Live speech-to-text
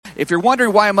If you're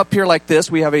wondering why I'm up here like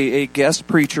this, we have a guest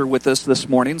preacher with us this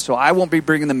morning, so I won't be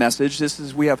bringing the message.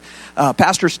 We have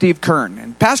Pastor Steve Kern,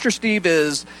 and Pastor Steve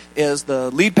is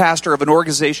the lead pastor of an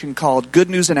organization called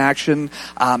Good News in Action.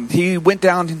 He went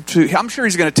down to, I'm sure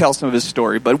he's going to tell some of his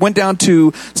story, but went down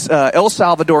to El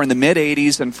Salvador in the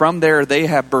mid-'80s, and from there they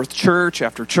have birthed church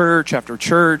after church after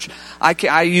church.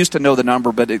 I used to know the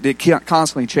number, but it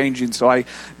constantly changing, so I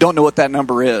don't know what that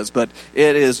number is, but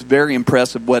it is very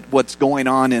impressive what's going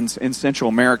on in Central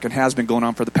America and has been going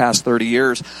on for the past 30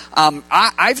 years.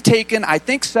 I've taken, I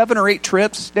think, 7 or 8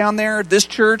 trips down there. This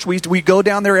church, we go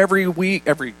down there every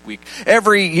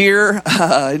year.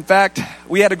 In fact,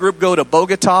 we had a group go to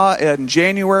Bogota in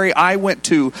January. I went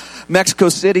to Mexico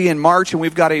City in March, and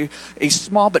we've got a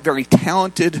small but very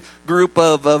talented group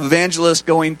of evangelists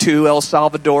going to El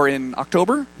Salvador in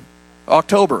October,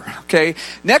 okay?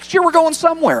 Next year we're going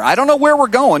somewhere. I don't know where we're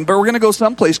going, but we're going to go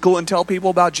someplace cool and tell people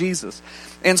about Jesus.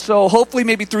 And so hopefully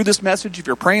maybe through this message, if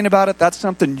you're praying about it, that's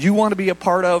something you want to be a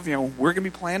part of. We're going to be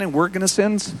planning. We're going to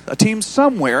send a team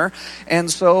somewhere.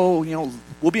 And so,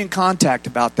 we'll be in contact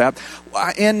about that.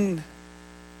 I think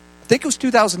it was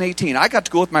 2018. I got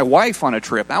to go with my wife on a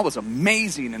trip. That was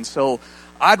amazing. And so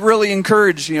I'd really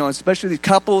encourage, especially the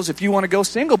couples, if you want to go,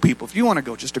 single people, if you want to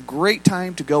go, just a great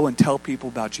time to go and tell people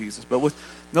about Jesus. But with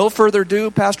no further ado,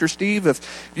 Pastor Steve,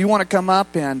 if you want to come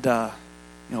up and,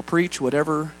 preach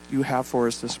whatever you have for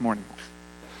us this morning.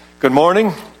 Good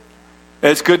morning.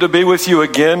 It's good to be with you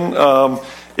again.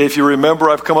 If you remember,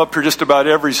 I've come up here just about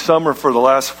every summer for the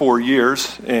last 4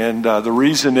 years. And the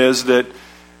reason is that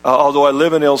although I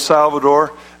live in El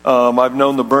Salvador, I've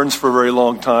known the Burns for a very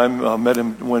long time. Met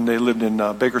him when they lived in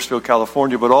Bakersfield,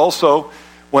 California. But also,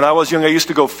 when I was young, I used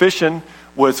to go fishing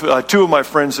with 2 of my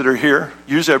friends that are here.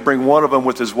 Usually I bring one of them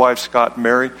with his wife, Scott and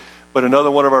Mary. But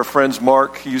another one of our friends,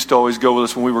 Mark, he used to always go with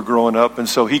us when we were growing up. And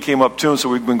so he came up too, and so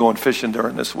we've been going fishing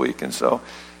during this week. And so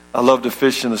I love to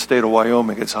fish in the state of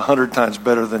Wyoming. It's 100 times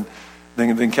better than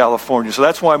California. So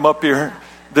that's why I'm up here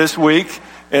this week.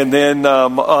 And then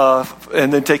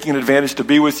taking advantage to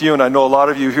be with you. And I know a lot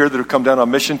of you here that have come down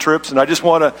on mission trips. And I just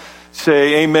want to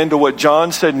say amen to what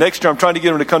John said. Next year, I'm trying to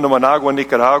get him to come to Managua,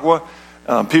 Nicaragua.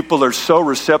 People are so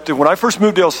receptive. When I first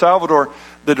moved to El Salvador,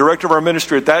 the director of our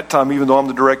ministry at that time, even though I'm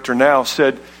the director now,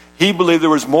 said he believed there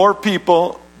was more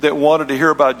people that wanted to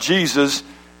hear about Jesus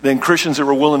than Christians that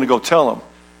were willing to go tell them.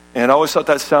 And I always thought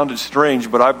that sounded strange,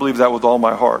 but I believe that with all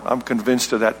my heart. I'm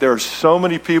convinced of that. There are so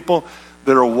many people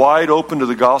that are wide open to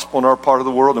the gospel in our part of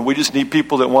the world, and we just need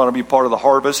people that want to be part of the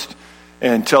harvest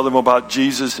and tell them about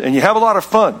Jesus. And you have a lot of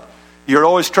fun. You're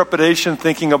always trepidation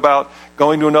thinking about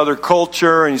going to another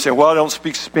culture, and you say, well, I don't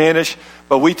speak Spanish,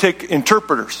 but we take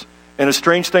interpreters. And a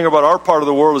strange thing about our part of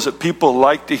the world is that people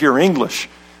like to hear English.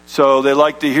 So they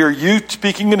like to hear you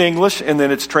speaking in English, and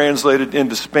then it's translated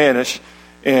into Spanish.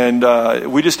 And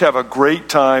we just have a great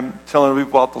time telling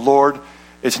people about the Lord.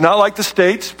 It's not like the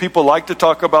States. People like to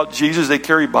talk about Jesus. They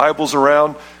carry Bibles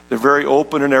around. They're very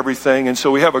open and everything. And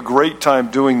so we have a great time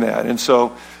doing that. And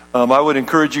so I would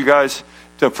encourage you guys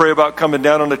to pray about coming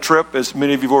down on a trip. As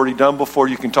many of you have already done before,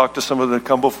 you can talk to some of them that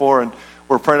come before. And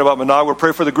we're praying about Managua. We're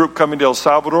praying for the group coming to El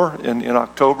Salvador in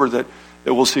October that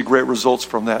we'll see great results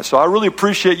from that. So I really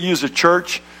appreciate you as a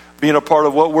church being a part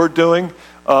of what we're doing.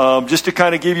 Just to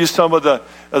kind of give you some of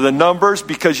the numbers,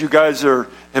 because you guys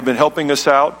have been helping us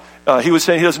out. He was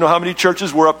saying he doesn't know how many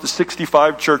churches. We're up to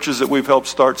 65 churches that we've helped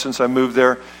start since I moved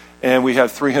there. And we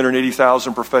have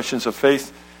 380,000 professions of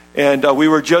faith. And we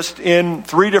were just in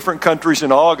 3 different countries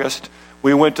in August.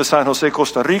 We went to San Jose,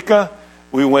 Costa Rica.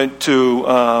 We went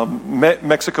to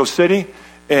Mexico City.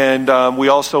 And we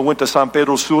also went to San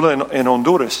Pedro Sula in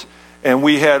Honduras. And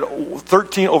we had over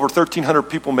 1,300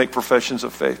 people make professions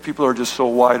of faith. People are just so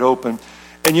wide open.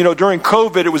 And, during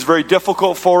COVID, it was very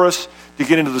difficult for us to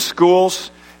get into the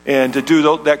schools and to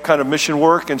do that kind of mission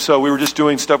work. And so we were just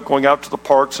doing stuff, going out to the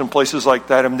parks and places like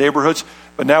that in neighborhoods.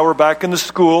 But now we're back in the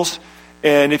schools.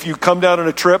 And if you come down on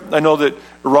a trip, I know that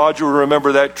Roger will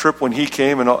remember that trip when he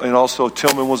came, and also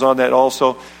Tillman was on that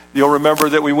also. You'll remember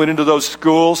that we went into those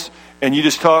schools, and you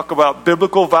just talk about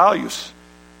biblical values.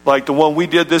 Like the one we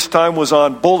did this time was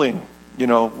on bullying,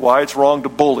 why it's wrong to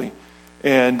bully.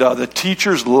 And the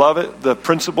teachers love it. The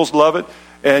principals love it.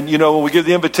 And, when we give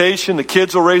the invitation, the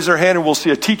kids will raise their hand, and we'll see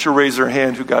a teacher raise their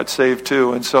hand who got saved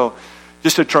too. And so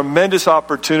just a tremendous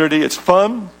opportunity. It's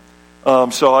fun.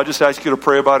 So I just ask you to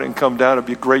pray about it and come down. It'd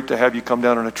be great to have you come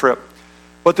down on a trip.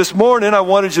 But this morning, I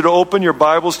wanted you to open your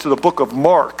Bibles to the book of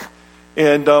Mark.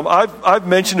 And I've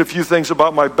mentioned a few things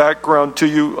about my background to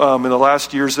you in the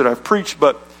last years that I've preached,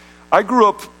 but I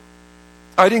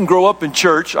didn't grow up in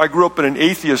church. I grew up in an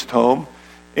atheist home.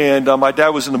 And my dad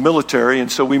was in the military,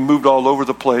 and so we moved all over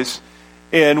the place.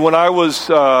 And when I was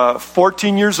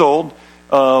 14 years old,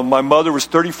 my mother was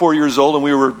 34 years old, and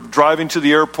we were driving to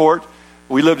the airport.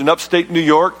 We lived in upstate New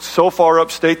York, so far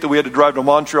upstate that we had to drive to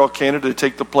Montreal, Canada to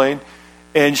take the plane.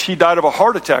 And she died of a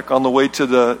heart attack on the way to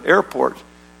the airport.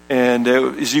 And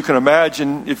as you can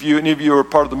imagine, if any of you are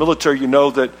part of the military, you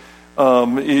know that,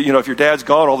 if your dad's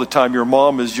gone all the time, your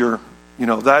mom is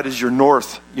that is your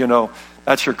north,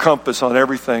 that's your compass on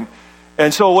everything.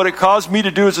 And so what it caused me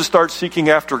to do is to start seeking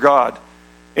after God.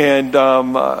 And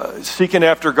seeking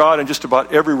after God in just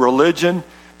about every religion.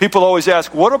 People always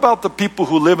ask, what about the people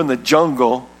who live in the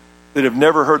jungle that have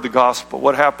never heard the gospel?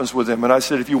 What happens with them? And I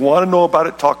said, if you want to know about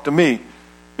it, talk to me.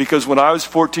 Because when I was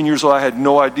 14 years old, I had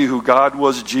no idea who God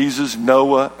was, Jesus,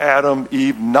 Noah, Adam,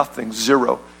 Eve, nothing,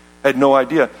 zero. I had no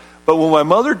idea. But when my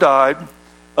mother died,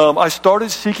 I started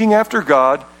seeking after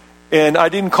God. And I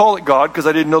didn't call it God because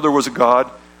I didn't know there was a God.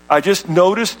 I just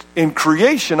noticed in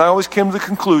creation, I always came to the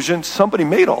conclusion, somebody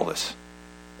made all this.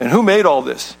 And who made all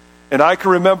this? And I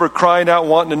can remember crying out,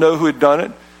 wanting to know who had done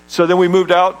it. So then we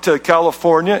moved out to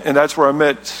California, and that's where I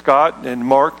met Scott and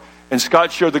Mark. And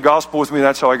Scott shared the gospel with me, and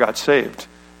that's how I got saved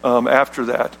after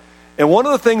that. And one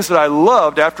of the things that I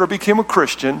loved after I became a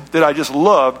Christian, that I just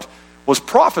loved, was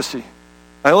prophecy.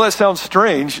 I know that sounds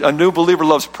strange. A new believer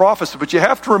loves prophecy, but you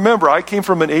have to remember, I came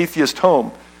from an atheist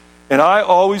home. And I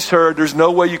always heard there's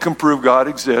no way you can prove God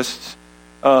exists.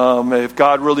 If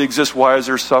God really exists, why is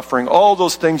there suffering? All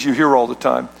those things you hear all the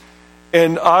time.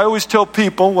 And I always tell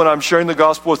people when I'm sharing the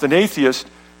gospel with an atheist,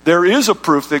 there is a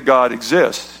proof that God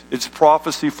exists. It's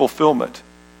prophecy fulfillment.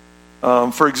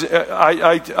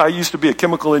 I used to be a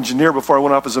chemical engineer before I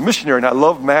went off as a missionary, and I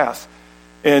love math.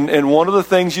 And one of the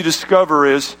things you discover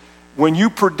is when you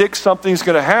predict something's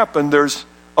going to happen, there's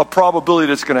a probability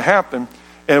that's going to happen.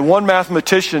 And one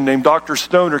mathematician named Dr.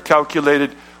 Stoner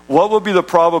calculated what would be the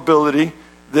probability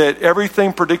that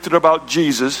everything predicted about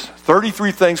Jesus,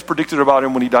 33 things predicted about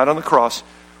him when he died on the cross,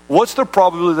 what's the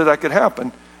probability that could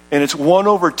happen? And it's 1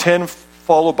 over 10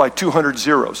 followed by 200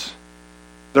 zeros.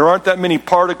 There aren't that many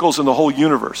particles in the whole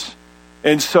universe.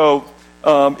 And so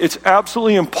it's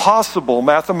absolutely impossible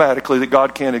mathematically that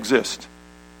God can't exist.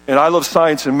 And I love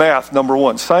science and math, number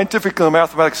one. Scientifically and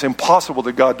mathematically, it's impossible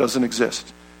that God doesn't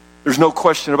exist. There's no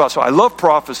question about it. So I love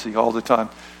prophecy all the time.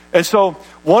 And so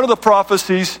one of the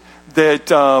prophecies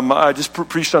that I just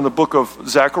preached on the book of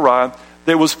Zechariah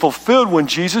that was fulfilled when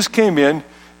Jesus came in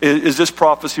is this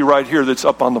prophecy right here that's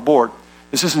up on the board.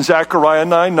 This is in Zechariah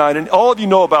 9:9, and all of you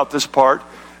know about this part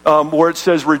where it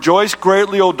says, "Rejoice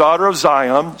greatly, O daughter of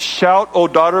Zion. Shout, O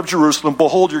daughter of Jerusalem.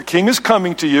 Behold, your king is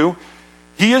coming to you.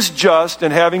 He is just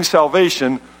and having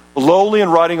salvation, lowly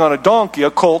and riding on a donkey,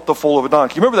 a colt, the foal of a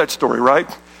donkey." You remember that story, right?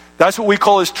 That's what we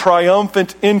call his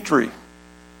triumphant entry.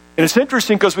 And it's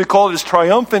interesting because we call it his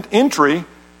triumphant entry,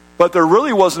 but there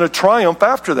really wasn't a triumph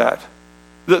after that.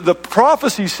 The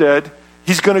prophecy said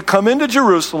he's going to come into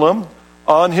Jerusalem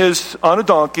on a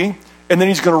donkey, and then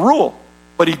he's going to rule.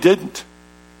 But he didn't.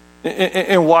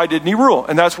 And why didn't he rule?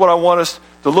 And that's what I want us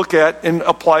to look at and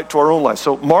apply it to our own life.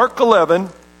 So Mark 11,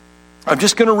 I'm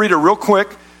just going to read it real quick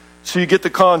so you get the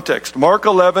context. Mark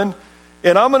 11,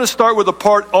 and I'm going to start with a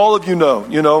part all of you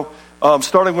know,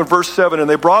 starting with verse 7. "And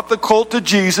they brought the colt to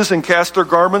Jesus and cast their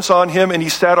garments on him, and he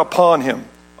sat upon him,"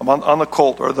 on the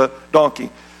colt or the donkey.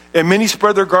 "And many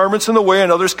spread their garments in the way,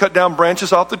 and others cut down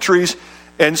branches off the trees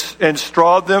and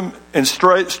strawed them in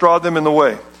the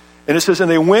way." And it says, "And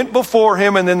they went before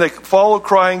him, and then they followed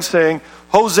crying, saying,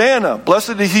 Hosanna,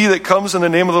 blessed is he that comes in the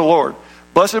name of the Lord.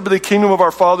 Blessed be the kingdom of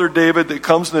our father David that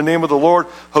comes in the name of the Lord.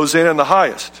 Hosanna in the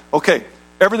highest." Okay,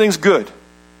 everything's good.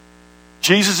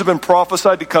 Jesus has been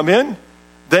prophesied to come in.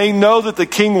 They know that the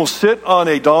king will sit on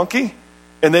a donkey.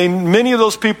 And many of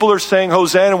those people are saying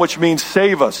Hosanna, which means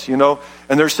save us,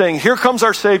 And they're saying, here comes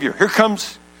our Savior. Here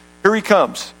he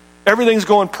comes. Everything's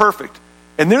going perfect.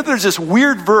 And then there's this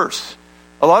weird verse.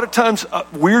 A lot of times,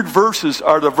 weird verses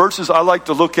are the verses I like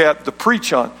to look at to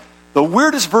preach on. The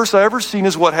weirdest verse I ever seen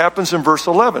is what happens in verse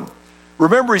 11.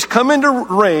 Remember, he's come into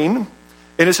reign,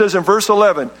 and it says in verse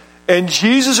 11, "And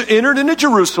Jesus entered into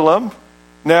Jerusalem."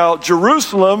 Now,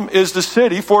 Jerusalem is the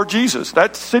city for Jesus.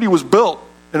 That city was built.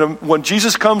 And when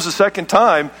Jesus comes the second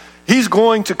time, he's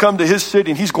going to come to his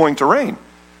city and he's going to reign.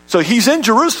 So he's in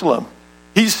Jerusalem.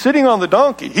 He's sitting on the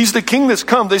donkey. He's the king that's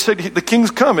come. They said the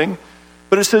king's coming.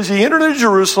 But it says he entered into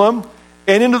Jerusalem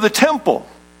and into the temple.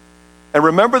 And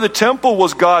remember, the temple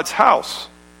was God's house.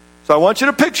 So I want you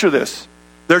to picture this.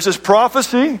 There's this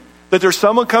prophecy that there's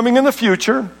someone coming in the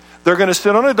future. They're going to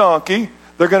sit on a donkey.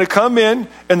 They're going to come in,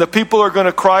 and the people are going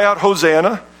to cry out,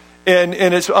 Hosanna. And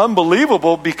it's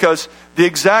unbelievable because the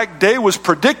exact day was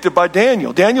predicted by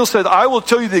Daniel. Daniel said, I will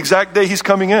tell you the exact day he's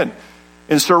coming in.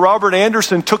 And Sir Robert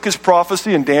Anderson took his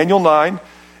prophecy in Daniel 9,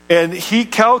 and he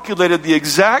calculated the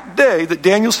exact day that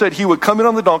Daniel said he would come in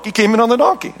on the donkey. He came in on the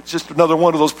donkey. It's just another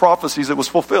one of those prophecies that was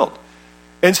fulfilled.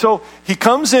 And so he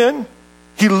comes in,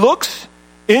 he looks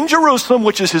in Jerusalem,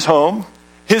 which is his home.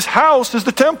 His house is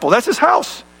the temple. That's his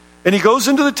house. And he goes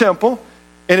into the temple,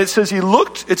 and it says,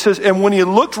 and when he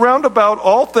looked round about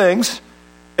all things,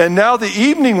 and now the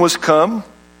evening was come,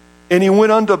 and he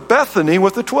went unto Bethany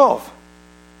with the 12.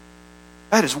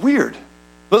 That is weird.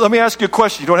 But let me ask you a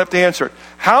question. You don't have to answer it.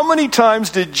 How many times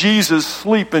did Jesus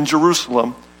sleep in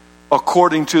Jerusalem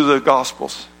according to the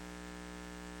Gospels?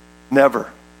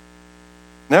 Never.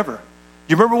 Never.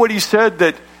 You remember what he said,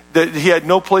 that he had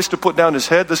no place to put down his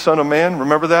head, the Son of Man?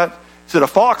 Remember that? He said a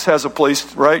fox has a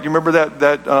place, right? You remember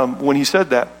that when he said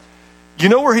that? You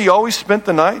know where he always spent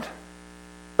the night?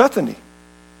 Bethany.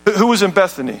 Who was in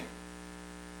Bethany?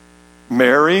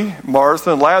 Mary,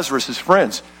 Martha, and Lazarus, his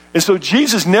friends. And so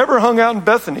Jesus never hung out in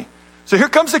Bethany. So here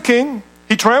comes the king.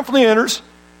 He triumphantly enters.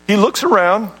 He looks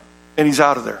around, and he's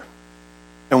out of there.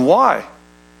 And why?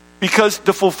 Because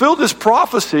to fulfill this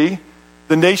prophecy,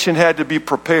 the nation had to be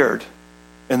prepared.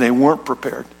 And they weren't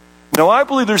prepared. Now, I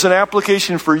believe there's an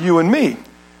application for you and me.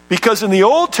 Because in the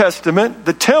Old Testament,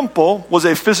 the temple was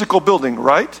a physical building,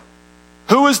 right?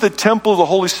 Who is the temple of the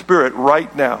Holy Spirit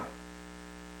right now?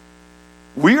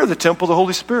 We are the temple of the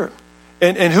Holy Spirit.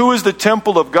 And who is the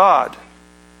temple of God?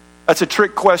 That's a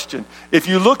trick question. If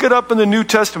you look it up in the New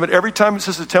Testament, every time it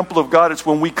says the temple of God, it's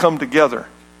when we come together.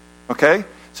 Okay?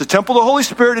 It's the temple of the Holy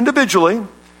Spirit individually.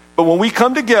 But when we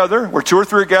come together, where 2 or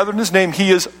 3 are gathered in his name, he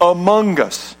is among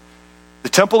us. The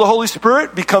temple of the Holy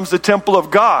Spirit becomes the temple of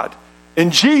God.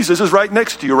 And Jesus is right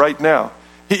next to you right now.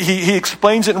 He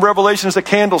explains it in Revelation as a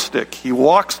candlestick. He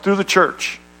walks through the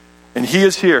church. And he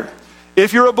is here.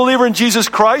 If you're a believer in Jesus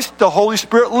Christ, the Holy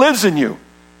Spirit lives in you.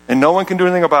 And no one can do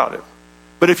anything about it.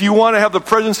 But if you want to have the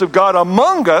presence of God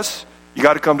among us, you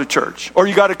got to come to church. Or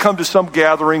you got to come to some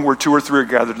gathering where 2 or 3 are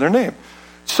gathered in their name.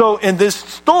 So in this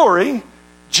story,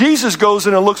 Jesus goes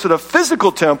in and looks at a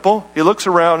physical temple. He looks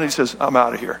around and he says, I'm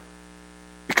out of here.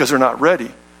 Because they're not ready.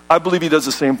 I believe he does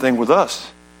the same thing with us.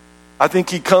 I think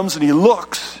he comes and he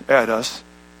looks at us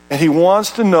and he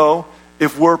wants to know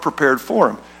if we're prepared for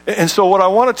him. And so what I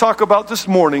want to talk about this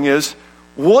morning is,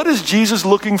 what is Jesus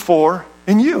looking for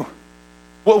in you?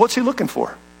 What's he looking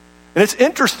for? And it's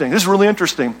interesting. This is really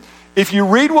interesting. If you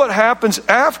read what happens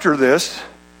after this,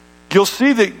 you'll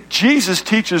see that Jesus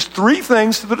teaches 3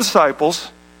 things to the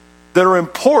disciples that are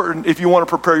important if you want to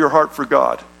prepare your heart for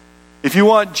God. If you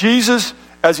want Jesus,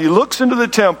 as he looks into the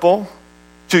temple,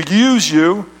 to use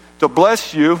you, to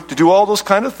bless you, to do all those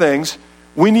kind of things,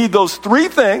 we need those 3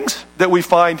 things that we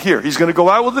find here. He's going to go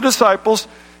out with the disciples.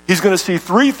 He's going to see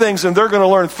 3 things, and they're going to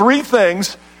learn 3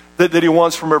 things that he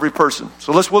wants from every person.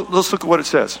 So let's look at what it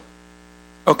says.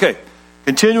 Okay,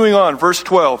 continuing on, verse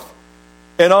 12.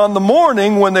 And on the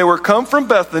morning when they were come from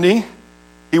Bethany,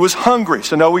 he was hungry.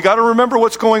 So now we got to remember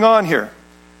what's going on here.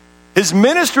 His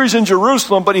ministry's in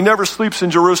Jerusalem, but he never sleeps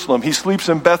in Jerusalem. He sleeps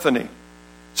in Bethany.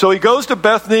 So he goes to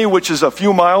Bethany, which is a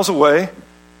few miles away,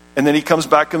 and then he comes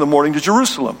back in the morning to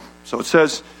Jerusalem. So it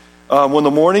says, when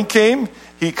the morning came,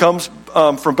 he comes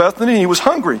from Bethany, and he was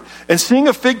hungry. And seeing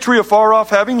a fig tree afar off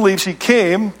having leaves, he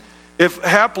came, if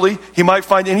haply he might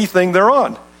find anything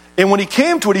thereon. And when he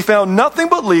came to it, he found nothing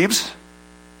but leaves,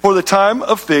 for the time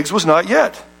of figs was not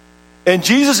yet. And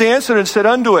Jesus answered and said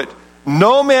unto it,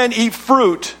 No man eat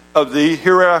fruit of thee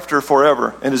hereafter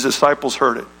forever. And his disciples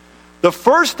heard it. The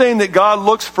first thing that God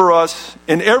looks for us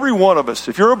in every one of us,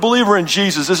 if you're a believer in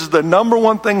Jesus, this is the number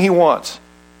one thing he wants.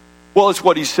 Well, it's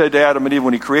what he said to Adam and Eve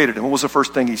when he created them. What was the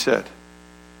first thing he said?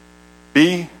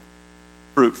 Be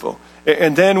fruitful.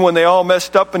 And then when they all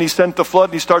messed up and he sent the flood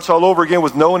and he starts all over again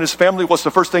with Noah and his family, what's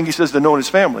the first thing he says to Noah and his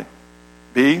family?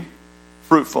 Be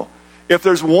fruitful. If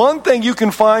there's one thing you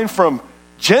can find from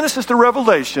Genesis to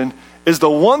Revelation, is the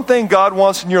one thing God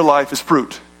wants in your life is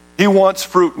fruit. He wants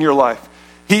fruit in your life.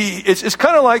 It's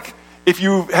kind of like if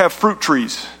you have fruit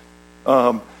trees.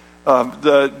 Scott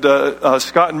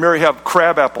and Mary have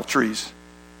crab apple trees.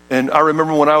 And I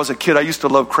remember when I was a kid, I used to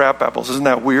love crab apples. Isn't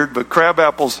that weird? But crab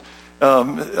apples,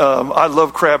 I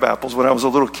loved crab apples when I was a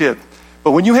little kid.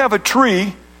 But when you have a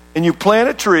tree and you plant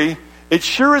a tree, it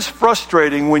sure is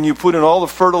frustrating when you put in all the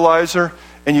fertilizer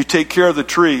and you take care of the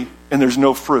tree and there's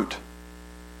no fruit.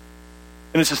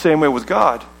 And it's the same way with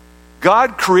God.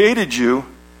 God created you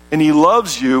and he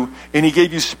loves you and he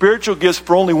gave you spiritual gifts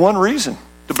for only one reason,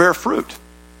 to bear fruit.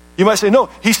 You might say, no,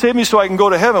 he saved me so I can go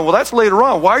to heaven. Well, that's later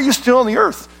on. Why are you still on the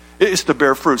earth? It's to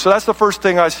bear fruit. So that's the first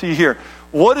thing I see here.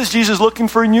 What is Jesus looking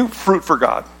for in you? Fruit for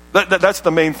God. That's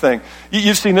the main thing.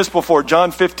 You've seen this before.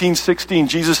 John 15:16,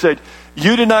 Jesus said,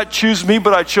 "You did not choose me,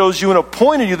 but I chose you and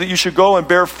appointed you that you should go and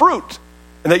bear fruit,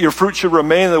 and that your fruit should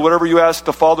remain, and that whatever you ask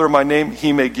the Father in my name,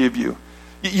 he may give you."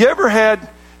 You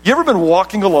ever been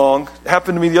walking along? It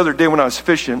happened to me the other day when I was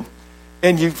fishing,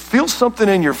 and you feel something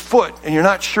in your foot, and you're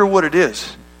not sure what it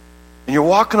is. And you're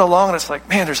walking along, and it's like,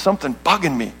 man, there's something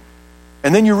bugging me.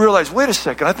 And then you realize, wait a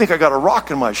second, I think I got a rock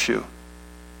in my shoe.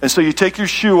 And so you take your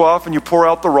shoe off and you pour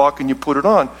out the rock and you put it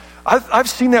on. I've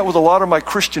seen that with a lot of my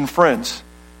Christian friends.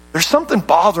 There's something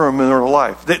bothering them in their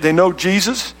life. They know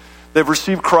Jesus. They've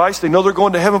received Christ. They know they're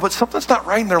going to heaven, but something's not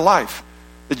right in their life.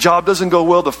 The job doesn't go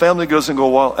well. The family doesn't go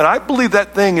well. And I believe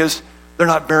that thing is they're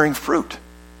not bearing fruit.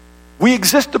 We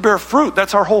exist to bear fruit.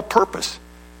 That's our whole purpose.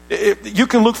 You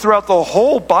can look throughout the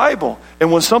whole Bible,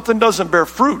 and when something doesn't bear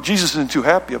fruit, Jesus isn't too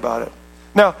happy about it.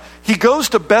 Now, he goes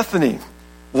to Bethany.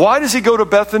 Why does he go to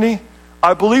Bethany?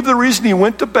 I believe the reason he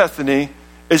went to Bethany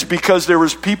is because there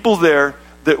was people there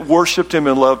that worshiped him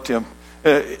and loved him.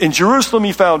 In Jerusalem,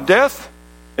 he found death.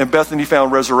 In Bethany, he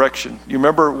found resurrection. You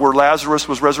remember where Lazarus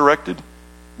was resurrected?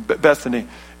 Bethany.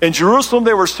 In Jerusalem,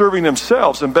 they were serving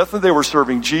themselves. In Bethany, they were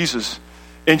serving Jesus.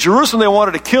 In Jerusalem, they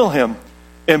wanted to kill him.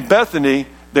 In Bethany,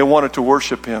 they wanted to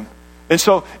worship him. And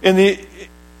so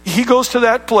he goes to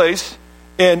that place.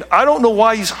 And I don't know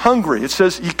why he's hungry. It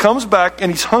says he comes back and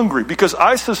he's hungry. Because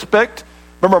I suspect,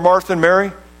 remember Martha and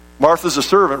Mary? Martha's a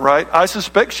servant, right? I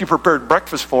suspect she prepared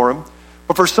breakfast for him.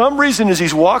 But for some reason, as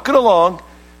he's walking along,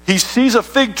 he sees a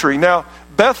fig tree. Now,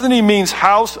 Bethany means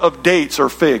house of dates or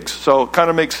figs. So it kind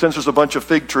of makes sense. There's a bunch of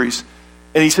fig trees.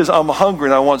 And he says, I'm hungry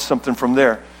and I want something from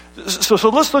there. So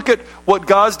let's look at what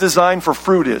God's design for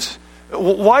fruit is.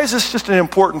 Why is this just an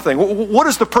important thing? What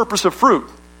is the purpose of fruit?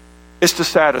 It's to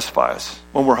satisfy us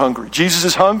when we're hungry. Jesus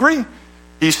is hungry.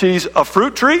 He sees a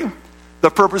fruit tree. The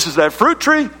purpose is that fruit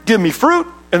tree. Give me fruit,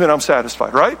 and then I'm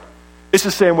satisfied, right? It's the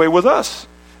same way with us.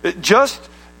 Just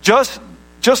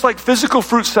like physical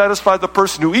fruit satisfies the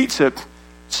person who eats it,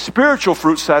 spiritual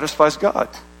fruit satisfies God.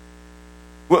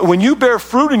 When you bear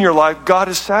fruit in your life, God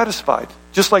is satisfied.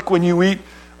 Just like when you eat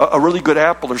a really good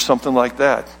apple or something like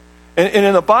that. And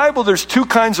in the Bible, there's two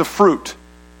kinds of fruit.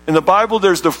 In the Bible,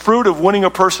 there's the fruit of winning a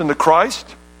person to Christ,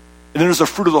 and then there's the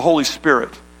fruit of the Holy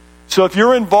Spirit. So if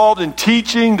you're involved in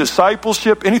teaching,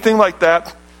 discipleship, anything like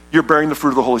that, you're bearing the fruit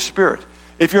of the Holy Spirit.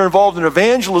 If you're involved in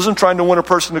evangelism, trying to win a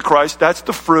person to Christ, that's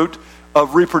the fruit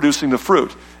of reproducing the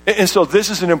fruit. And so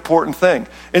this is an important thing.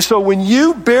 And so when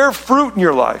you bear fruit in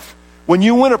your life, when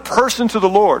you win a person to the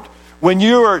Lord, when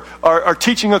you are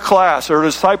teaching a class or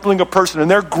discipling a person and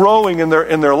they're growing in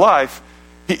their life,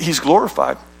 he's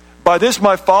glorified. By this,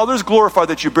 my Father is glorified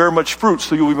that you bear much fruit,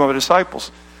 so you'll be my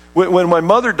disciples. When my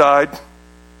mother died,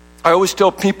 I always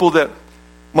tell people that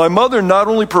my mother not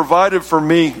only provided for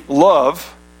me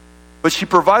love, but she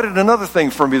provided another thing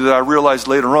for me that I realized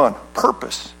later on,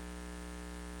 purpose.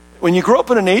 When you grow up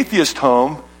in an atheist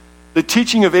home, the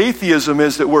teaching of atheism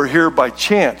is that we're here by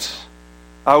chance.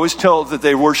 I always tell that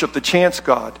they worship the chance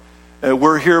God.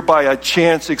 We're here by a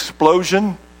chance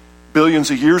explosion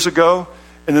billions of years ago,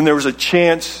 and then there was a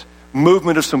chance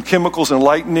movement of some chemicals and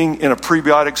lightning in a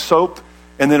prebiotic soap,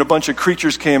 and then a bunch of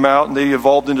creatures came out and they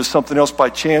evolved into something else by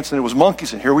chance, and it was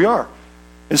monkeys, and here we are.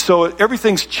 And so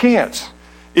everything's chance.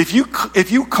 If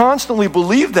you constantly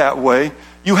believe that way,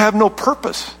 you have no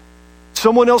purpose.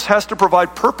 Someone else has to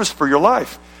provide purpose for your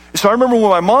life. So I remember when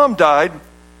my mom died,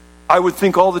 I would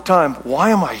think all the time,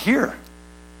 why am I here?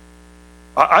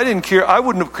 I didn't care. I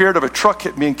wouldn't have cared if a truck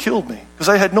hit me and killed me because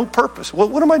I had no purpose.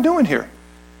 What am I doing here?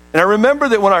 And I remember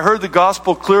that when I heard the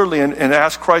gospel clearly and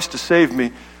asked Christ to save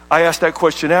me, I asked that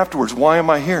question afterwards, why am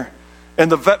I here? And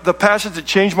the passage that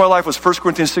changed my life was 1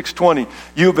 Corinthians 6:20.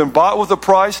 You have been bought with a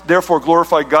price, therefore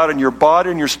glorify God in your body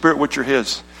and your spirit, which are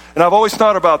his. And I've always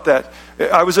thought about that.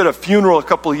 I was at a funeral a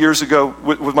couple of years ago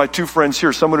with my two friends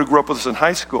here, someone who grew up with us in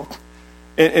high school.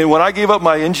 And when I gave up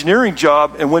my engineering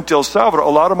job and went to El Salvador, a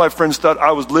lot of my friends thought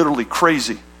I was literally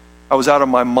crazy. I was out of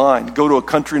my mind. Go to a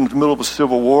country in the middle of a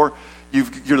civil war.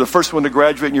 You're the first one to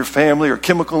graduate in your family, or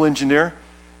chemical engineer.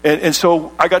 And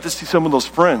so I got to see some of those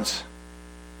friends.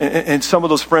 And some of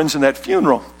those friends in that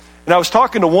funeral. And I was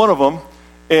talking to one of them,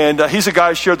 and he's a guy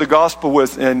I shared the gospel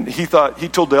with, and he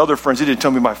told the other friends, he didn't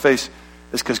tell me my face,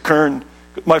 it's because Kern,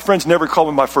 my friends never called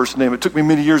me my first name. It took me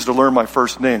many years to learn my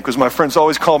first name, because my friends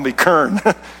always called me Kern.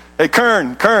 Hey,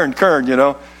 Kern, you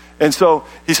know. And so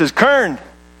he says, Kern,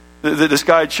 this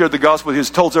guy had shared the gospel with,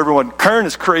 he told everyone, Kern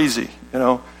is crazy, you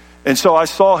know. And so I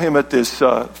saw him at this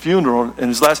funeral, and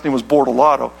his last name was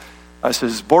Bortolato. I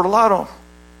says, Bortolato.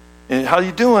 And how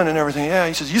you doing and everything? Yeah.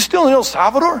 He says, you still in El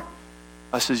Salvador?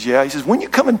 I says, yeah. He says, when are you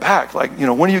coming back? Like,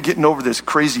 when are you getting over this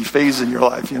crazy phase in your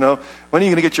life, When are you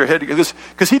going to get your head together?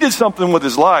 Because he did something with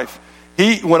his life.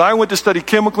 When I went to study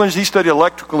chemical engineering, he studied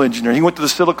electrical engineering. He went to the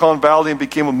Silicon Valley and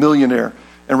became a millionaire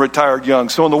and retired young.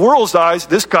 So in the world's eyes,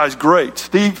 this guy's great.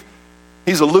 Steve,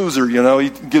 he's a loser, He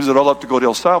gives it all up to go to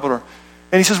El Salvador.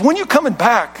 And he says, when are you coming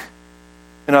back?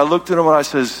 And I looked at him and I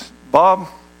says, Bob,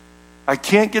 I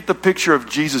can't get the picture of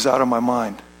Jesus out of my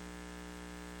mind.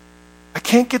 I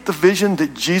can't get the vision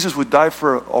that Jesus would die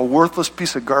for a worthless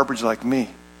piece of garbage like me.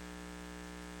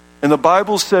 And the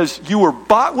Bible says you were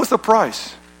bought with a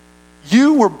price.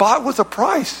 You were bought with a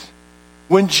price.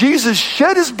 When Jesus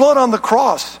shed his blood on the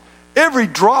cross, every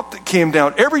drop that came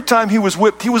down, every time he was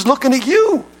whipped, he was looking at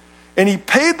you. And he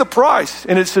paid the price.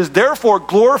 And it says, therefore,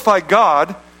 glorify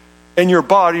God and your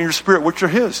body and your spirit, which are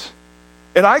his.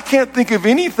 And I can't think of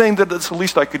anything that's the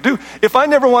least I could do. If I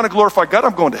never want to glorify God,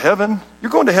 I'm going to heaven.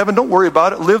 You're going to heaven. Don't worry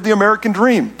about it. Live the American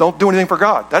dream. Don't do anything for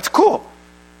God. That's cool.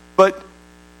 But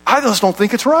I just don't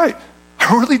think it's right.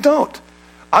 I really don't.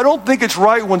 I don't think it's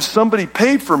right when somebody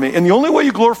paid for me. And the only way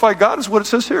you glorify God is what it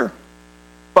says here.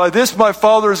 By this my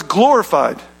Father is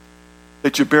glorified,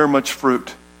 that you bear much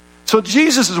fruit. So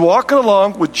Jesus is walking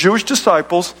along with Jewish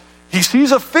disciples. He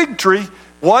sees a fig tree.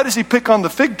 Why does he pick on the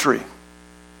fig tree?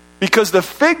 Because the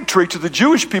fig tree to the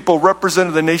Jewish people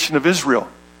represented the nation of Israel.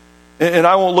 And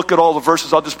I won't look at all the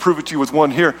verses. I'll just prove it to you with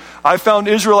one here. I found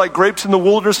Israel like grapes in the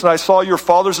wilderness, and I saw your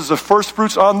fathers as the first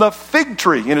fruits on the fig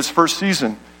tree in its first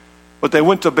season. But they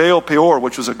went to Baal Peor,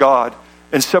 which was a god,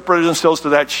 and separated themselves to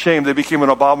that shame. They became an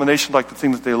abomination like the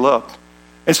thing that they loved.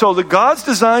 And so the God's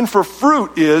design for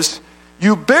fruit is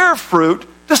you bear fruit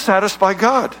to satisfy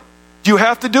God. Do you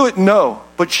have to do it? No.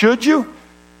 But should you?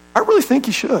 I really think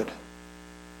you should.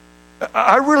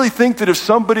 I really think that if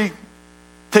somebody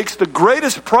takes the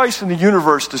greatest price in the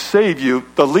universe to save you,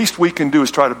 the least we can do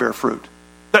is try to bear fruit.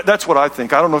 That's what I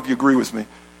think. I don't know if you agree with me.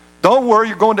 Don't worry,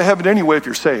 you're going to heaven anyway if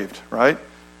you're saved, right?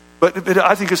 But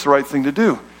I think it's the right thing to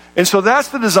do. And so that's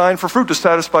the design for fruit, to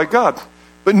satisfy God.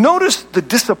 But notice the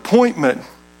disappointment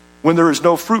when there is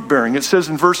no fruit bearing. It says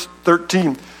in verse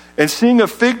 13, and seeing a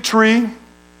fig tree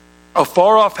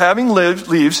afar off having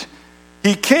leaves,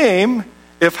 he came,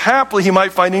 if haply he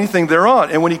might find anything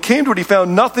thereon. And when he came to it, he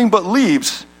found nothing but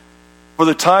leaves, for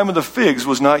the time of the figs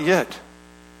was not yet.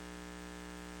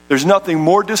 There's nothing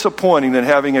more disappointing than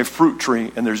having a fruit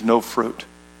tree and there's no fruit.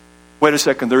 Wait a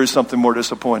second, there is something more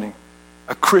disappointing.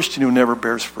 A Christian who never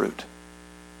bears fruit.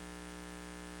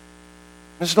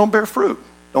 Just don't bear fruit.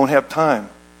 Don't have time.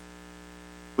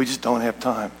 We just don't have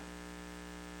time.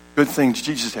 Good thing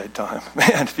Jesus had time.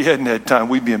 Man, if he hadn't had time,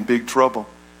 we'd be in big trouble.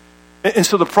 And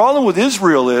so the problem with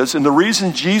Israel is, and the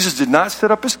reason Jesus did not set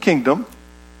up his kingdom,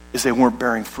 is they weren't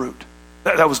bearing fruit.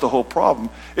 That was the whole problem.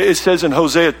 It says in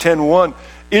Hosea 10:1,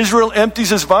 Israel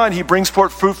empties his vine, he brings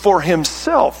forth fruit for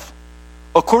himself.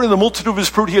 According to the multitude of his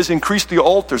fruit, he has increased the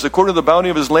altars. According to the bounty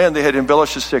of his land, they had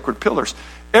embellished his sacred pillars.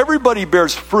 Everybody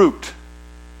bears fruit.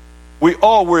 We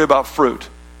all worry about fruit.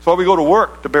 That's why we go to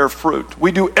work, to bear fruit.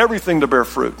 We do everything to bear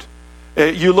fruit.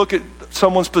 You look at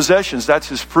someone's possessions, that's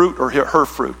his fruit or her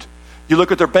fruit. You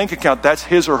look at their bank account, that's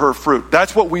his or her fruit.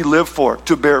 That's what we live for,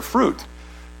 to bear fruit.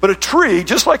 But a tree,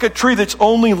 just like a tree that's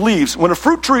only leaves, when a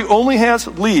fruit tree only has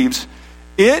leaves,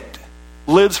 it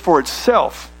lives for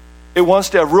itself. It wants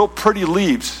to have real pretty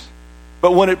leaves.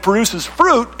 But when it produces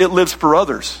fruit, it lives for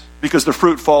others because the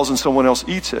fruit falls and someone else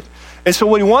eats it. And so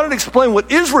when he wanted to explain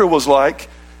what Israel was like,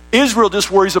 Israel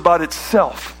just worries about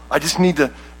itself. I just need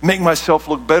to make myself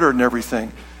look better and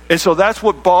everything. And so that's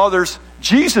what bothers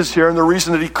Jesus here, and the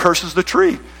reason that he curses the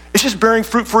tree. It's just bearing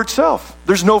fruit for itself.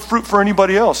 There's no fruit for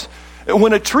anybody else. And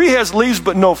when a tree has leaves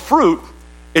but no fruit,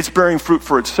 it's bearing fruit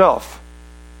for itself.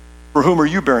 For whom are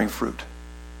you bearing fruit?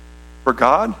 For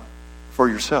God? For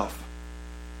yourself?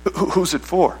 Who's it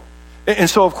for? And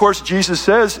so, of course, Jesus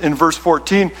says in verse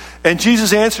 14, and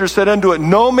Jesus answered and said unto it,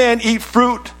 no man eat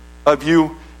fruit of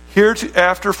you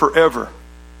hereafter forever.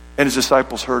 And his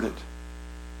disciples heard it.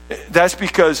 That's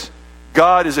because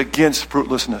God is against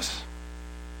fruitlessness.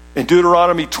 In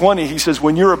Deuteronomy 20, he says,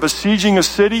 when you're besieging a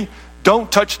city,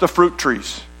 don't touch the fruit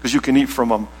trees because you can eat from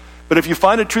them. But if you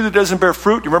find a tree that doesn't bear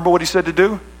fruit, you remember what he said to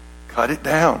do? Cut it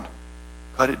down.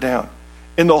 Cut it down.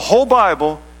 In the whole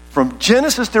Bible, from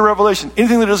Genesis to Revelation,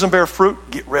 anything that doesn't bear fruit,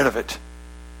 get rid of it.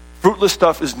 Fruitless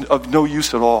stuff is of no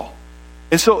use at all.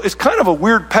 And so it's kind of a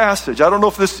weird passage. I don't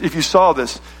know if you saw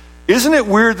this. Isn't it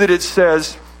weird that it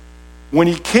says, when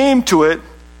he came to it,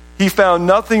 he found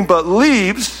nothing but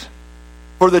leaves,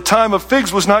 for the time of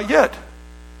figs was not yet.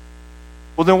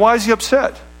 Well, then why is he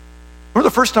upset? Remember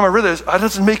the first time I read this, that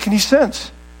doesn't make any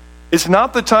sense. It's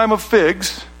not the time of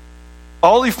figs.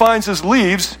 All he finds is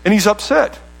leaves, and he's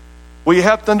upset. Well, you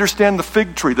have to understand the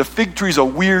fig tree. The fig tree is a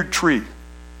weird tree.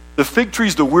 The fig tree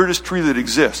is the weirdest tree that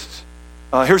exists.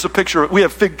 Here's a picture. We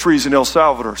have fig trees in El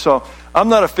Salvador. So I'm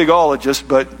not a figologist,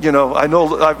 but I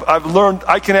know I've learned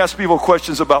I can ask people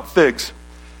questions about figs.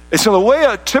 And so the way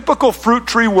a typical fruit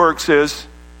tree works is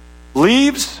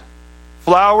leaves,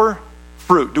 flower,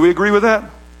 fruit. Do we agree with that?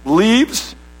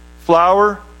 Leaves,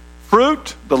 flower,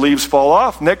 fruit. The leaves fall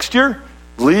off. Next year,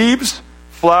 leaves,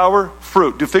 flower,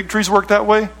 fruit. Do fig trees work that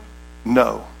way?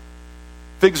 No.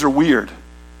 Figs are weird.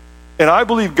 And I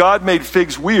believe God made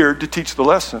figs weird to teach the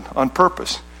lesson on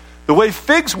purpose. The way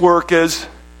figs work is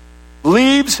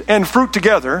leaves and fruit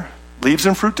together,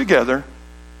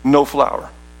 no flower.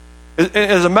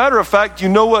 As a matter of fact, you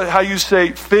know how you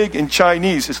say fig in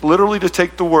Chinese? It's literally to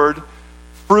take the word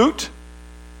fruit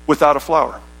without a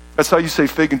flower. That's how you say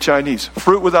fig in Chinese.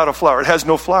 Fruit without a flower. It has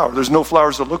no flower. There's no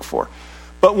flowers to look for.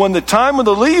 But when the time of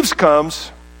the leaves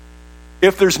comes,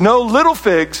 if there's no little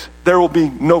figs, there will be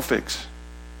no figs.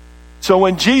 So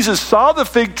when Jesus saw the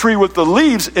fig tree with the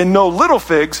leaves and no little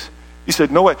figs, he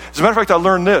said, no way. As a matter of fact, I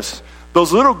learned this.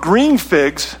 Those little green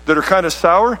figs that are kind of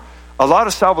sour, a lot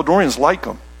of Salvadorians like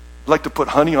them. Like to put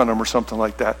honey on them or something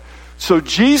like that. So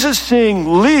Jesus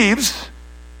seeing leaves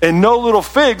and no little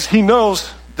figs, he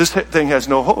knows this thing has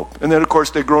no hope. And then, of course,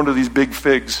 they grow into these big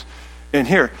figs in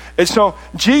here. And so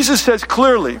Jesus says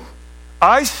clearly,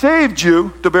 I saved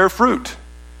you to bear fruit.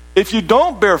 If you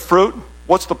don't bear fruit,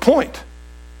 what's the point?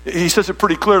 He says it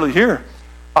pretty clearly here.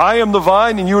 I am the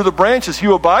vine and you are the branches. He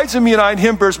who abides in me and I in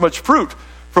him bears much fruit.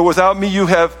 For without me you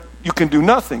can do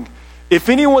nothing. If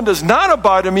anyone does not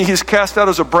abide in me, he is cast out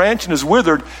as a branch and is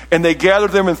withered, and they gather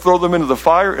them and throw them into the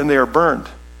fire, and they are burned.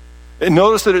 And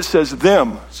notice that it says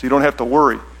them, so you don't have to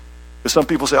worry. Because some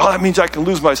people say, oh, that means I can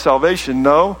lose my salvation.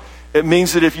 No, it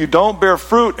means that if you don't bear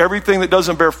fruit, everything that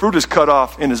doesn't bear fruit is cut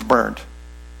off and is burned.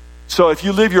 So if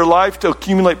you live your life to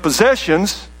accumulate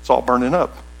possessions, it's all burning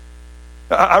up.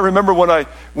 I remember when I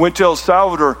went to El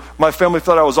Salvador, my family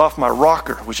thought I was off my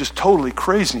rocker, which is totally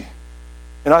crazy.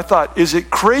 And I thought, is it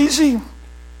crazy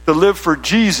to live for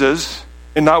Jesus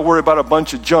and not worry about a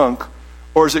bunch of junk?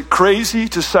 Or is it crazy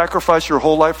to sacrifice your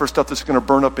whole life for stuff that's going to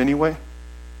burn up anyway?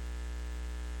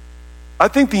 I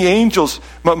think the angels,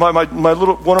 one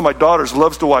of my daughters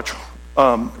loves to watch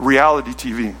reality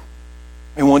TV.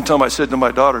 And one time I said to my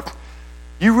daughter,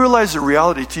 you realize that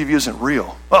reality TV isn't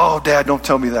real? Oh, Dad, don't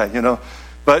tell me that,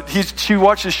 But she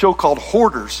watched a show called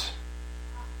Hoarders.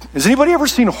 Has anybody ever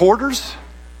seen Hoarders?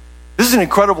 This is an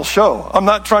incredible show. I'm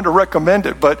not trying to recommend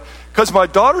it, but because my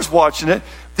daughter's watching it,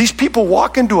 these people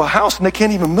walk into a house and they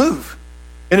can't even move.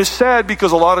 And it's sad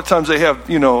because a lot of times they have,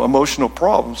 emotional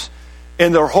problems.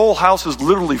 And their whole house is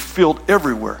literally filled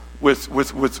everywhere with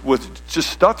just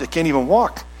stuff. They can't even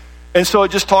walk. And so it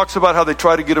just talks about how they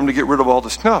try to get them to get rid of all the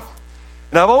stuff.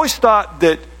 And I've always thought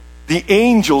that the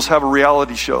angels have a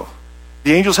reality show.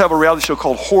 The angels have a reality show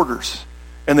called Hoarders.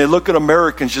 And they look at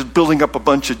Americans just building up a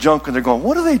bunch of junk, and they're going,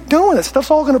 what are they doing? That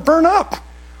stuff's all going to burn up.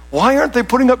 Why aren't they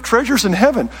putting up treasures in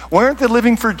heaven? Why aren't they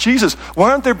living for Jesus?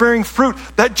 Why aren't they bearing fruit?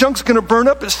 That junk's going to burn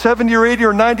up at 70 or 80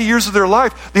 or 90 years of their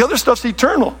life. The other stuff's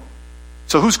eternal.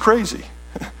 So who's crazy?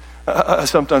 I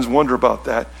sometimes wonder about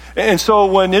that. And so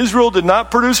when Israel did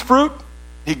not produce fruit,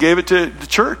 he gave it to the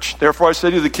church. Therefore I say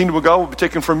to you, the kingdom of God will be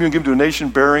taken from you and given to a nation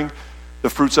bearing the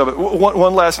fruits of it.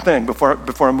 One last thing before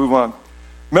I move on.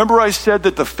 Remember I said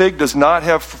that the fig does not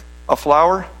have a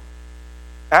flower?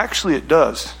 Actually, it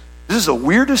does. This is the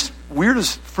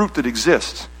weirdest fruit that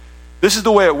exists. This is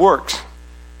the way it works.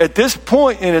 At this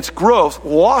point in its growth,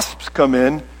 wasps come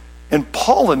in and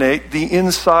pollinate the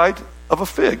inside of a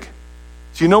fig.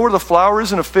 So you know where the flower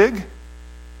is in a fig?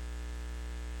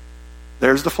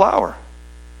 There's the flower.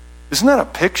 Isn't that a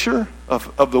picture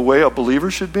of the way a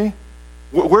believer should be?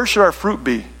 Where should our fruit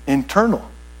be? Internal.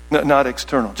 Not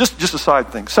external. Just a side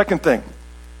thing. Second thing,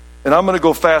 and I'm going to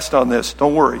go fast on this.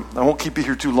 Don't worry. I won't keep you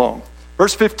here too long.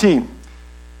 Verse 15.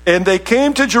 And they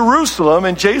came to Jerusalem,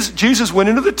 and Jesus went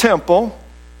into the temple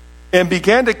and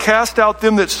began to cast out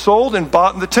them that sold and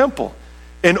bought in the temple,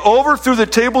 and overthrew the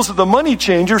tables of the money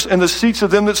changers and the seats of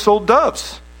them that sold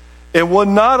doves, and would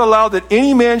not allow that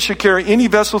any man should carry any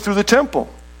vessel through the temple.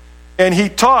 And he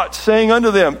taught, saying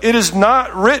unto them, is it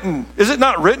not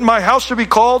written, my house shall be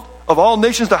called of all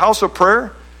nations the house of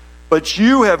prayer? But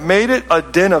you have made it a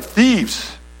den of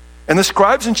thieves. And the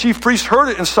scribes and chief priests heard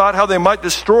it and sought how they might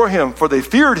destroy him, for they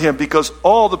feared him, because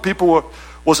all the people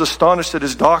was astonished at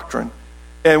his doctrine.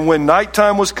 And when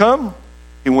nighttime was come,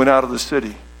 he went out of the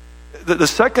city. The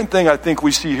second thing I think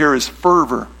we see here is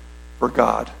fervor for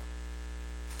God.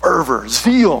 Fervor,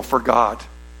 zeal for God.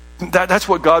 That's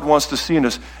what God wants to see in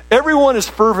us. Everyone is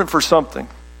fervent for something.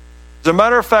 As a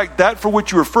matter of fact, that for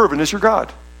which you are fervent is your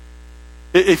God.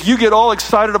 If you get all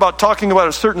excited about talking about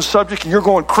a certain subject and you're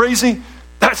going crazy,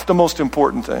 that's the most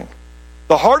important thing.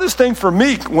 The hardest thing for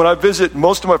me when I visit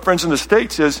most of my friends in the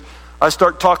States is I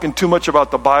start talking too much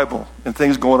about the Bible and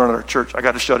things going on in our church. I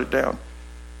got to shut it down.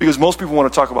 Because most people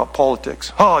want to talk about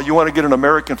politics. Oh, you want to get an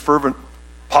American fervent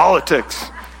politics,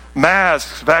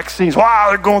 masks, vaccines. Wow,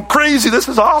 they're going crazy. This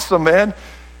is awesome, man.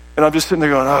 And I'm just sitting there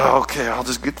going, oh, okay, I'll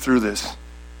just get through this.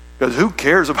 Because who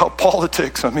cares about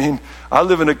politics? I mean, I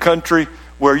live in a country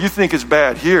where you think it's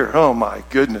bad here. Oh, my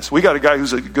goodness. We got a guy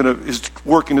who's is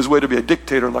working his way to be a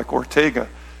dictator like Ortega.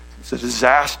 It's a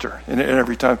disaster in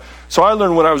every time. So I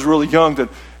learned when I was really young that,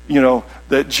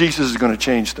 that Jesus is going to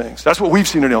change things. That's what we've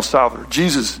seen in El Salvador.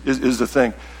 Jesus is the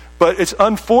thing. But it's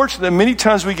unfortunate that many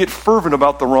times we get fervent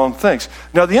about the wrong things.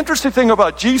 Now, the interesting thing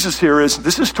about Jesus here is,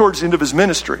 this is towards the end of his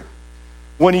ministry.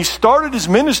 When he started his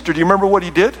ministry, do you remember what he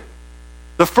did?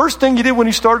 The first thing he did when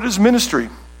he started his ministry,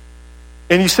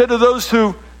 and he said to those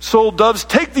who sold doves,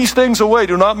 take these things away.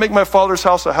 Do not make my Father's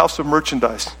house a house of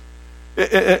merchandise.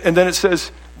 And then it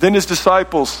says, then his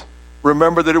disciples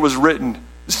remember that it was written,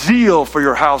 zeal for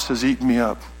your house has eaten me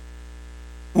up.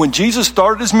 When Jesus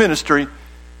started his ministry,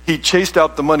 he chased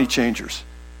out the money changers.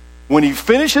 When he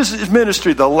finishes his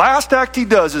ministry, the last act he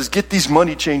does is get these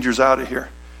money changers out of here.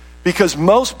 Because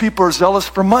most people are zealous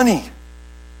for money.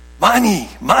 Money,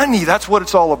 that's what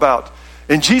it's all about.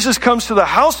 And Jesus comes to the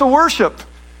house of worship,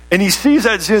 and he sees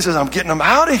that and says, I'm getting them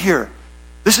out of here.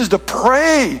 This is to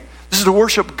pray. This is to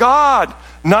worship God,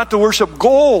 not to worship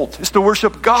gold. It's to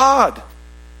worship God.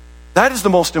 That is the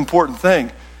most important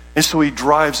thing. And so he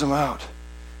drives them out.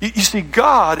 You see,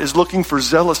 God is looking for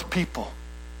zealous people.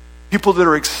 People that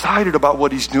are excited about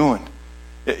what he's doing.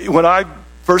 When I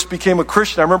first became a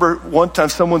Christian, I remember one time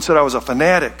someone said I was a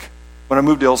fanatic when I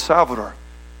moved to El Salvador.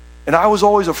 And I was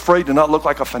always afraid to not look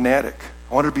like a fanatic.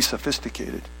 I wanted to be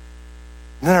sophisticated.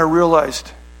 And then I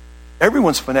realized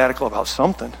everyone's fanatical about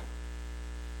something.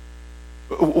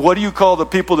 What do you call the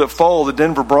people that follow the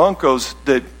Denver Broncos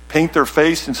that paint their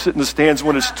face and sit in the stands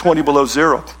when it's 20 below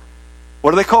zero?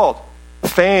 What are they called?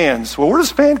 Fans. Well, where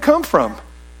does fan come from?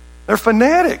 They're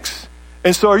fanatics.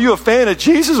 And so are you a fan of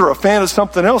Jesus or a fan of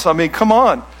something else? I mean, come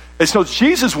on. And so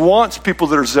Jesus wants people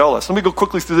that are zealous. Let me go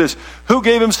quickly through this. Who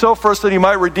gave himself for us that he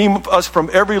might redeem us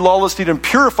from every lawless deed and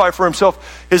purify for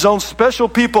himself his own special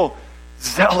people,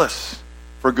 zealous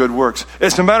for good works.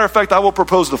 As a matter of fact, I will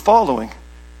propose the following.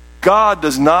 God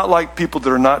does not like people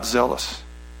that are not zealous.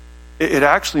 It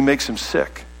actually makes him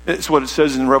sick. It's what it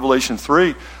says in Revelation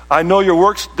 3. I know your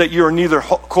works, that you are neither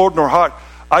cold nor hot.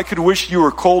 I could wish you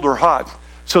were cold or hot.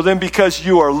 So then because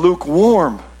you are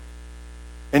lukewarm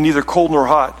and neither cold nor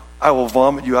hot, I will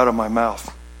vomit you out of my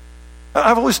mouth.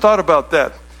 I've always thought about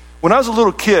that. When I was a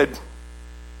little kid,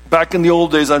 back in the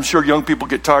old days, I'm sure young people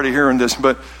get tired of hearing this,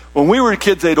 but when we were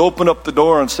kids, they'd open up the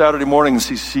door on Saturday morning and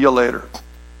see you later.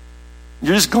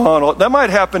 You're just gone. That might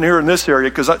happen here in this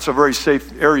area because that's a very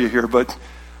safe area here, but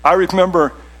I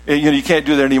remember, you can't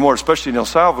do that anymore, especially in El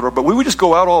Salvador, but we would just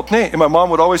go out all day, and my mom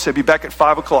would always say, be back at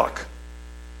 5 o'clock.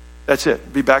 That's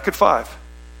it. Be back at 5.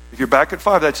 If you're back at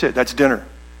 5, that's it. That's dinner.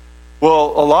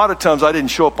 Well, a lot of times I didn't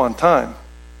show up on time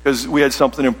because we had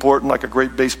something important like a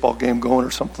great baseball game going or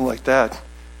something like that.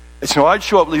 And so I'd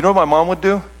show up. You know what my mom would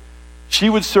do? She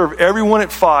would serve everyone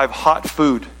at 5 hot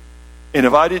food. And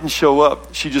if I didn't show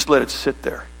up, she'd just let it sit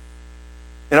there.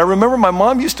 And I remember my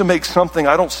mom used to make something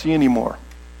I don't see anymore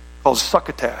called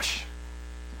succotash.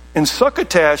 And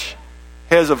succotash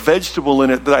has a vegetable in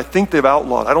it that I think they've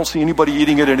outlawed. I don't see anybody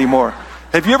eating it anymore.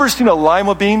 Have you ever seen a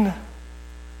lima bean?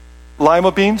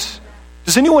 Lima beans?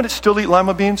 Does anyone still eat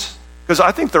lima beans? Because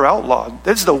I think they're outlawed.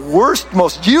 That's the worst,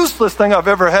 most useless thing I've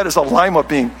ever had is a lima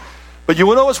bean. But you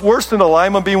know what's worse than a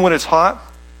lima bean when it's hot?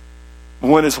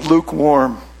 When it's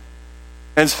lukewarm.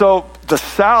 And so the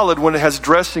salad, when it has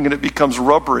dressing in it, becomes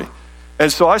rubbery.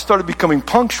 And so I started becoming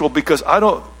punctual because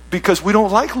we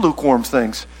don't like lukewarm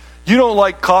things. You don't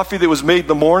like coffee that was made in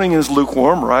the morning and is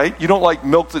lukewarm, right? You don't like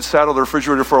milk that sat on the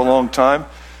refrigerator for a long time.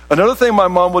 Another thing my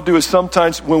mom would do is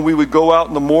sometimes when we would go out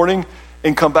in the morning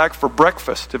and come back for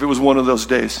breakfast, if it was one of those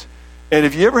days. And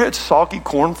have you ever had soggy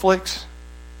cornflakes?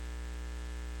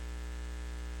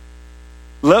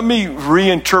 Let me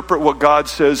reinterpret what God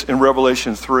says in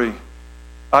Revelation 3.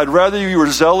 I'd rather you were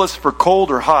zealous for cold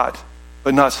or hot,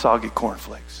 but not soggy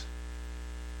cornflakes.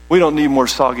 We don't need more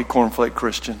soggy cornflake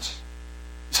Christians.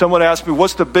 Someone asked me,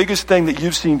 what's the biggest thing that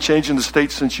you've seen change in the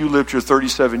States since you lived here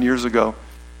 37 years ago?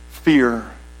 Fear.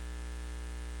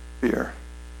 Fear.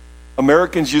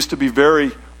 Americans used to be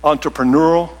very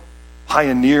entrepreneurial,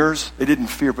 pioneers. They didn't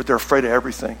fear, but they're afraid of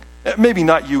everything. Maybe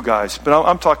not you guys, but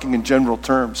I'm talking in general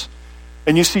terms.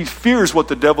 And you see, fear is what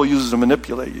the devil uses to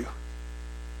manipulate you.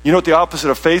 You know what the opposite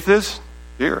of faith is?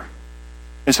 Fear.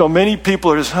 And so many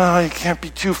people are just, you can't be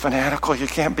too fanatical. You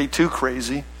can't be too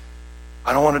crazy.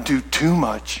 I don't want to do too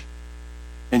much.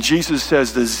 And Jesus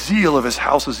says the zeal of his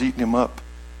house is eating him up.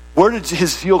 Where did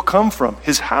his zeal come from?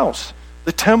 His house,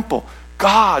 the temple,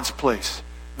 God's place.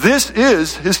 This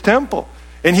is his temple.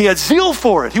 And he had zeal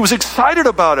for it. He was excited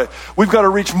about it. We've got to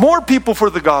reach more people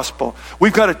for the gospel.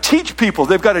 We've got to teach people.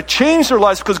 They've got to change their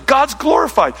lives because God's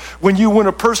glorified. When you win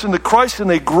a person to Christ and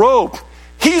they grow,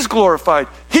 he's glorified.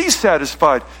 He's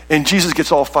satisfied. And Jesus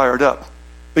gets all fired up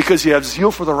because you have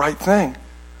zeal for the right thing.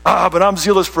 But I'm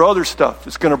zealous for other stuff.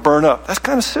 It's going to burn up. That's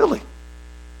kind of silly.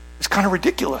 It's kind of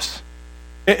ridiculous.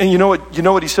 And you know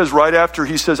what he says right after?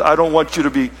 He says, I don't want you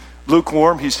to be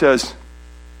lukewarm. He says,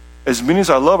 as many as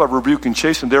I love, I rebuke and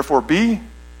chasten, therefore be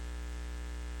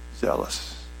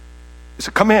zealous. It's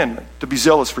a commandment to be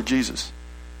zealous for Jesus.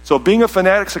 So being a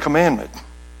fanatic is a commandment.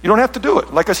 You don't have to do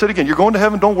it. Like I said again, you're going to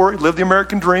heaven, don't worry, live the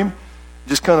American dream.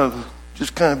 Just kind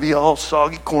of be all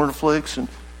soggy cornflakes. And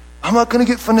I'm not going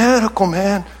to get fanatical,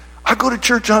 man. I go to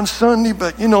church on Sunday,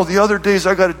 but the other days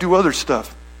I got to do other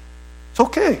stuff. It's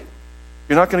okay.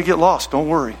 You're not going to get lost, don't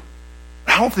worry.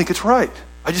 I don't think it's right.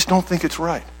 I just don't think it's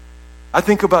right. I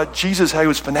think about Jesus, how he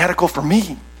was fanatical for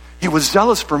me. He was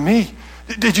zealous for me.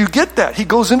 Did you get that? He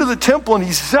goes into the temple and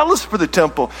he's zealous for the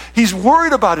temple. He's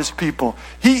worried about his people.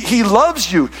 He loves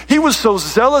you. He was so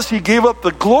zealous he gave up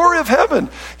the glory of heaven.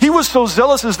 He was so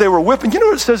zealous as they were whipping. You know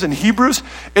what it says in Hebrews?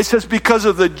 It says because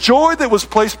of the joy that was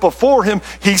placed before him,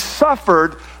 he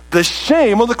suffered the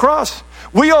shame of the cross.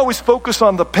 We always focus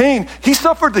on the pain. He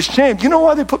suffered the shame. You know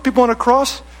why they put people on a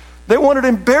cross? They wanted to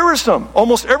embarrass them.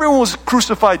 Almost everyone was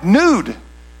crucified nude,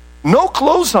 no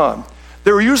clothes on.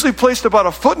 They were usually placed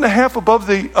about 1.5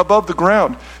 feet above the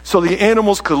ground so the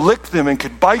animals could lick them and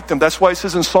could bite them. That's why it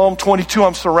says in Psalm 22,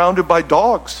 I'm surrounded by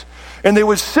dogs. And they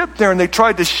would sit there and they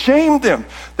tried to shame them.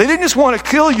 They didn't just want to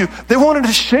kill you. They wanted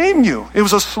to shame you. It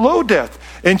was a slow death.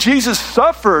 And Jesus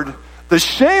suffered the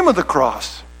shame of the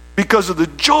cross because of the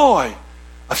joy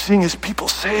of seeing his people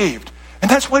saved. And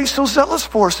that's why he's so zealous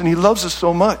for us and he loves us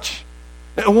so much.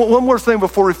 And one more thing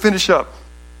before we finish up.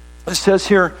 It says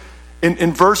here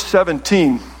in verse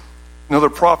 17,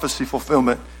 another prophecy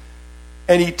fulfillment.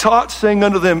 And he taught, saying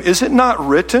unto them, is it not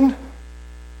written,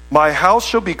 my house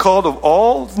shall be called of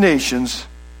all nations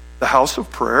the house of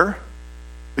prayer,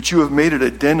 but you have made it a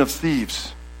den of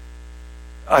thieves.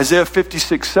 Isaiah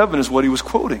 56:7 is what he was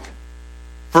quoting.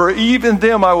 For even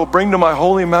them I will bring to my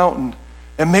holy mountain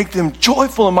and make them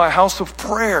joyful in my house of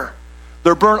prayer.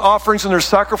 Their burnt offerings and their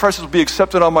sacrifices will be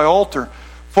accepted on my altar.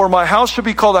 For my house shall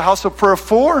be called a house of prayer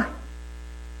for,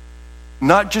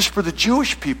 not just for the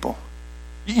Jewish people.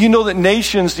 You know that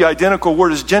nations, the identical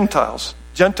word is Gentiles.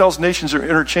 Gentiles, nations are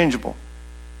interchangeable.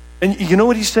 And you know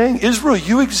what he's saying? Israel,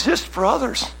 you exist for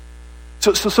others.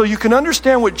 So you can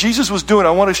understand what Jesus was doing.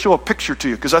 I want to show a picture to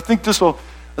you because I think this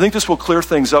will clear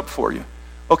things up for you.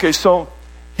 Okay, so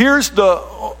here's the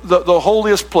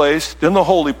holiest place, then the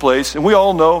holy place, and we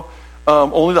all know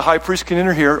only the high priest can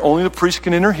enter here, only the priest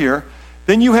can enter here.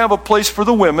 Then you have a place for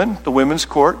the women, the women's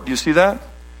court. Do you see that?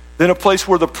 Then a place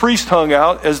where the priest hung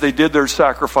out as they did their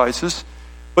sacrifices.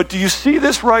 But do you see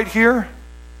this right here?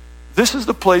 This is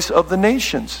the place of the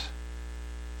nations.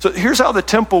 So here's how the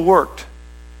temple worked.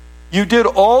 You did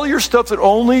all your stuff that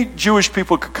only Jewish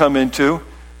people could come into,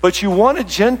 but you wanted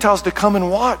Gentiles to come and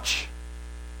watch.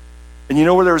 And you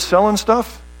know where they were selling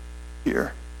stuff?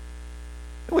 Here.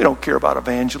 We don't care about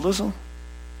evangelism.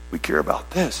 We care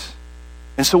about this.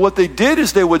 And so what they did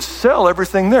is they would sell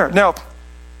everything there. Now,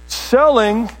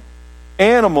 selling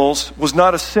animals was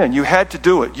not a sin. You had to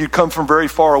do it. You'd come from very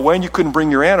far away and you couldn't bring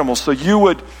your animals. So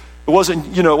it wasn't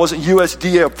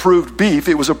USDA approved beef.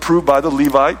 It was approved by the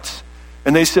Levites.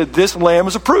 And they said, this lamb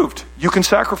is approved. You can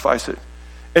sacrifice it.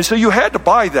 And so you had to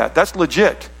buy that. That's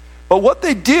legit. But what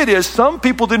they did is some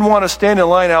people didn't want to stand in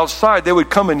line outside. They would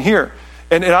come in here.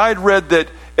 And I had read that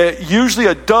usually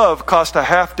a dove cost a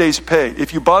half day's pay.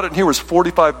 If you bought it in here, it was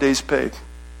 45 days paid.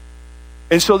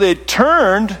 And so they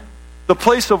turned the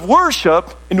place of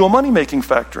worship into a money-making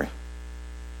factory.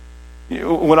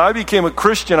 When I became a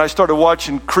Christian, I started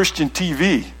watching Christian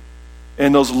TV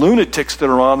and those lunatics that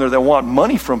are on there that want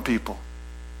money from people.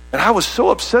 And I was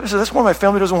so upset. I said, that's why my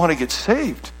family doesn't want to get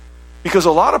saved. Because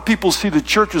a lot of people see the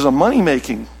church as a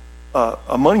money-making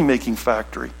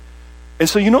factory. And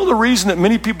so you know the reason that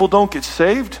many people don't get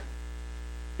saved?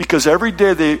 Because every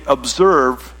day they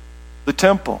observe the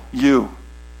temple, you.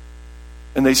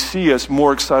 And they see us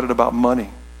more excited about money.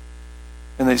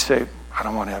 And they say, I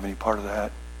don't want to have any part of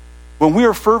that. When we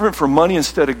are fervent for money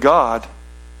instead of God,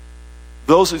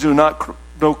 those that do not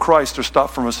know Christ are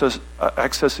stopped from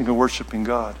accessing and worshiping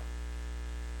God.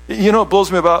 You know, it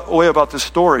blows me away about this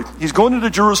story. He's going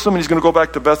into Jerusalem and he's going to go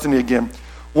back to Bethany again.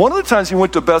 One of the times he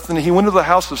went to Bethany, he went to the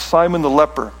house of Simon the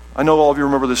leper. I know all of you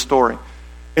remember this story.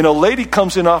 And a lady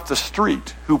comes in off the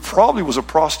street who probably was a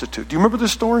prostitute. Do you remember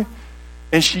this story?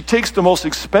 And she takes the most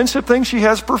expensive thing she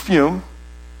has, perfume,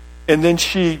 and then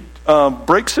she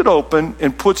breaks it open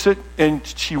and puts it, and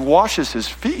she washes his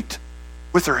feet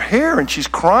with her hair, and she's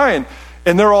crying.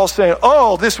 And they're all saying,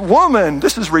 oh, this woman,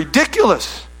 this is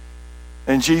ridiculous.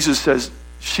 And Jesus says,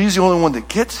 she's the only one that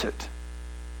gets it.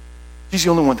 She's the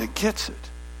only one that gets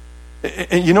it.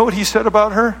 And you know what he said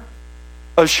about her?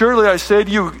 Assuredly, I say to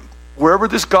you, wherever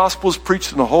this gospel is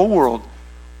preached in the whole world,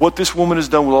 what this woman has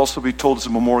done will also be told as a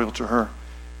memorial to her.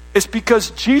 It's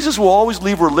because Jesus will always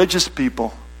leave religious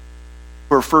people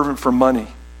who are fervent for money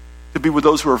to be with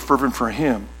those who are fervent for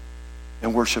him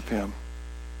and worship him.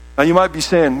 Now you might be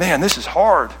saying, man, this is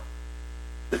hard.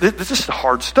 This is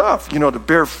hard stuff, you know, to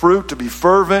bear fruit, to be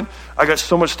fervent. I got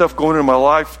so much stuff going on in my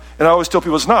life. And I always tell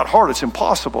people, it's not hard, it's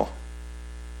impossible.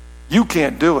 You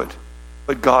can't do it,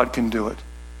 but God can do it.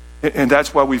 And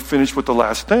that's why we finished with the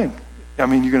last thing. I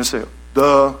mean, you're going to say,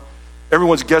 duh.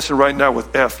 Everyone's guessing right now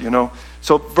with F, you know.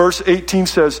 So verse 18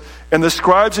 says, and the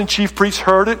scribes and chief priests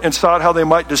heard it and sought how they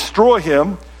might destroy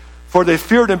him, for they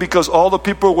feared him because all the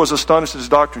people was astonished at his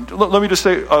doctrine. Let me just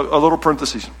say a little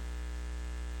parenthesis.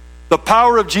 The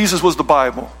power of Jesus was the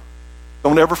Bible.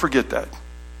 Don't ever forget that.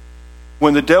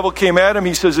 When the devil came at him,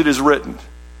 he says it is written.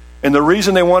 And the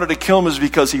reason they wanted to kill him is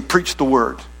because he preached the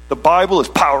word. The Bible is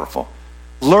powerful.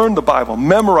 Learn the Bible,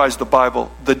 memorize the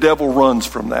Bible. The devil runs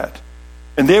from that.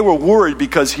 And they were worried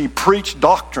because he preached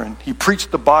doctrine. He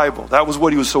preached the Bible. That was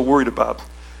what he was so worried about.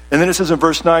 And then it says in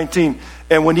verse 19,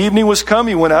 and when evening was come,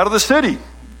 he went out of the city.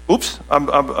 Oops,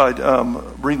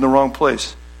 I'm reading the wrong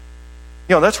place.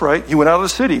 You know, that's right. He went out of the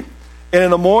city. And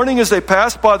in the morning as they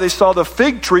passed by, they saw the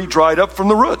fig tree dried up from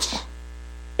the roots.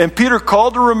 And Peter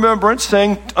called to remembrance,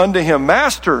 saying unto him,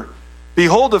 Master,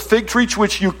 behold, the fig tree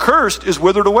which you cursed is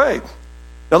withered away.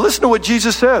 Now listen to what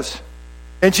Jesus says.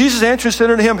 And Jesus answered and said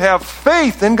unto him, have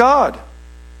faith in God.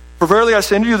 For verily I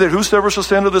say unto you that whosoever shall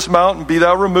say unto this mountain, be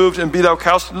thou removed, and be thou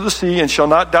cast into the sea, and shall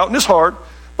not doubt in his heart,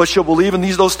 but shall believe in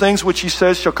those things which he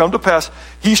says shall come to pass,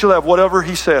 he shall have whatever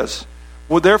he says.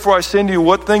 Well, therefore I say unto you,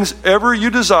 what things ever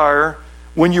you desire,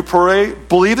 when you pray,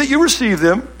 believe that you receive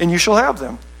them, and you shall have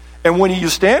them. And when you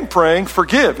stand praying,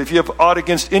 forgive, if you have aught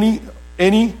against any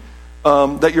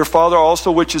that your Father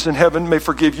also which is in heaven may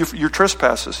forgive you for your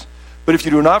trespasses. But if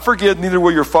you do not forgive, neither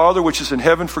will your Father which is in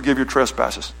heaven forgive your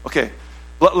trespasses. Okay,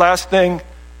 last thing,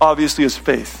 obviously, is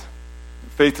faith.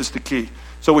 Faith is the key.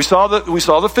 So we saw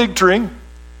the fig tree.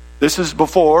 This is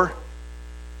before.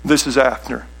 This is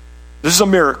after. This is a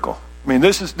miracle. I mean,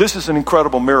 this is an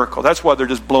incredible miracle. That's why they're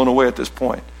just blown away at this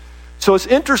point. So it's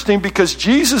interesting because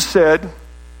Jesus said,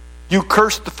 you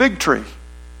cursed the fig tree.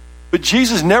 But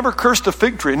Jesus never cursed the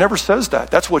fig tree. It never says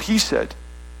that. That's what he said.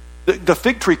 The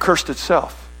fig tree cursed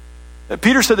itself.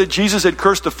 Peter said that Jesus had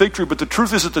cursed the fig tree, but the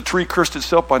truth is that the tree cursed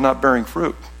itself by not bearing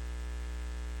fruit.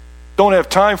 Don't have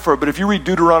time for it, but if you read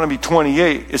Deuteronomy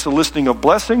 28, it's a listing of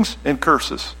blessings and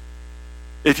curses.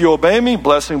 If you obey me,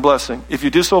 blessing, blessing. If you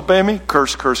disobey me,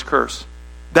 curse, curse, curse.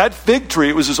 That fig tree,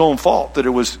 it was his own fault that it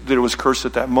was cursed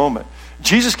at that moment.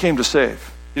 Jesus came to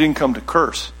save. He didn't come to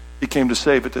curse. He came to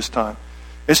save at this time.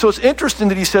 And so it's interesting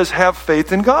that he says, have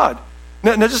faith in God.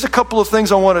 Now just a couple of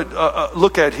things I want to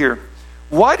look at here.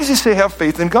 Why does he say have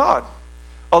faith in God?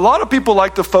 A lot of people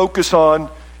like to focus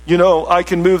on, you know, I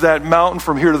can move that mountain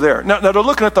from here to there. Now they're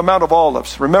looking at the Mount of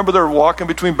Olives. Remember, they're walking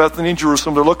between Bethany and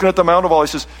Jerusalem. They're looking at the Mount of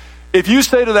Olives. He says, if you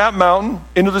say to that mountain,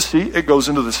 into the sea, it goes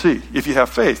into the sea, if you have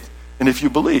faith and if you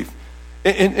believe.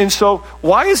 And so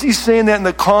why is he saying that in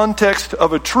the context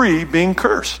of a tree being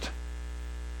cursed?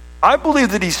 I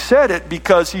believe that he said it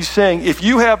because he's saying, if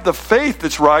you have the faith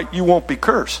that's right, you won't be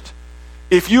cursed.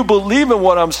 If you believe in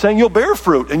what I'm saying, you'll bear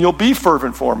fruit and you'll be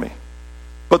fervent for me.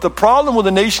 But the problem with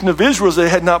the nation of Israel is they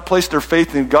had not placed their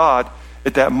faith in God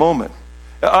at that moment.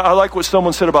 I like what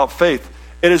someone said about faith.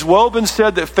 It has well been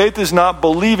said that faith is not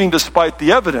believing despite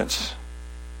the evidence.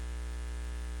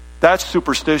 That's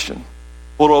superstition.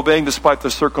 But obeying despite the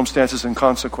circumstances and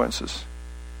consequences.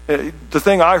 The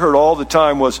thing I heard all the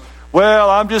time was, well,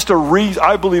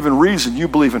 I believe in reason, you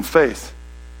believe in faith.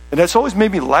 And that's always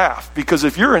made me laugh, because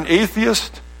if you're an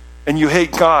atheist and you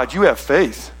hate God, you have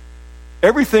faith.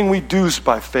 Everything we do is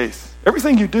by faith.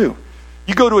 Everything you do.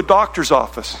 You go to a doctor's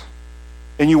office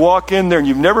and you walk in there and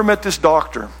you've never met this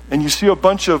doctor and you see a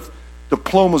bunch of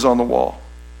diplomas on the wall.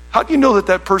 How do you know that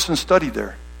that person studied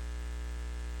there?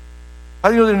 How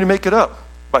do you know they didn't make it up?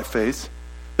 By faith.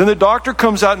 Then the doctor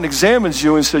comes out and examines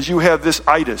you and says, you have this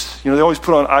itis. They always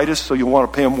put on itis so you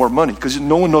want to pay them more money because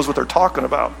no one knows what they're talking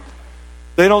about.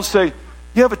 They don't say,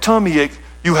 you have a tummy ache,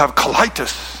 you have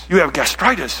colitis, you have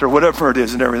gastritis, or whatever it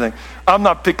is and everything. I'm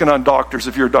not picking on doctors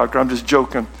if you're a doctor, I'm just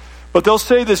joking. But they'll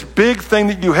say this big thing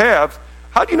that you have.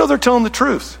 How do you know they're telling the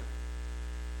truth?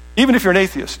 Even if you're an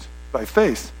atheist, by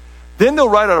faith. Then they'll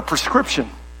write out a prescription.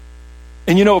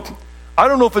 And I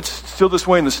don't know if it's still this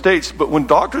way in the States, but when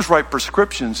doctors write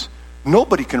prescriptions,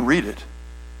 nobody can read it.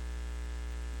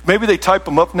 Maybe they type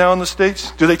them up now in the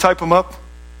States. Do they type them up?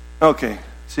 Okay.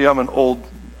 See, I'm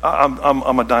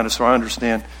a dinosaur. I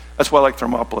understand. That's why I like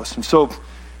Thermopolis. And so,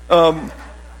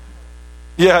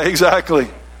 yeah, exactly.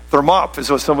 Thermop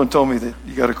is what someone told me that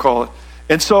you got to call it.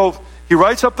 And so he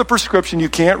writes up the prescription. You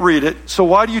can't read it. So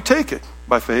why do you take it?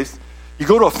 By faith. You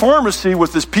go to a pharmacy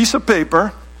with this piece of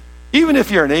paper. Even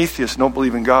if you're an atheist, don't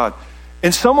believe in God,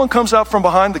 and someone comes out from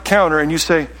behind the counter and you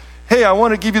say, hey, I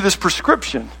want to give you this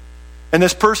prescription. And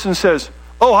this person says,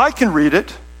 oh, I can read it.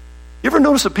 You ever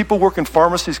notice that people work in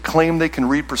pharmacies claim they can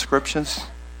read prescriptions?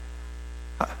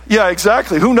 Yeah,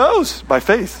 exactly. Who knows? By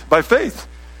faith. By faith.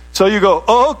 So you go,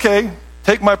 oh, okay,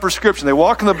 take my prescription. They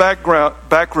walk in the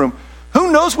back room.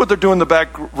 Who knows what they're doing in the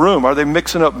back room? Are they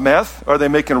mixing up meth? Are they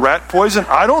making rat poison?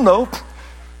 I don't know.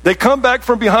 They come back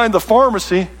from behind the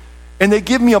pharmacy and they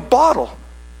give me a bottle.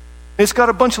 It's got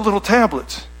a bunch of little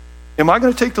tablets. Am I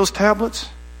going to take those tablets?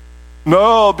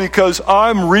 No, because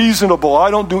I'm reasonable.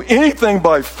 I don't do anything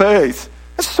by faith.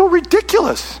 That's so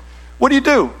ridiculous. What do you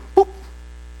do? Boop.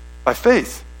 By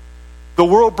faith. The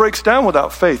world breaks down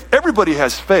without faith. Everybody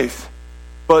has faith.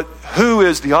 But who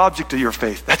is the object of your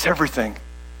faith? That's everything.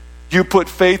 Do you put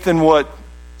faith in what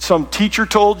some teacher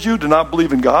told you to not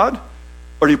believe in God?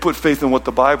 Or do you put faith in what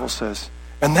the Bible says?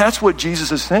 And that's what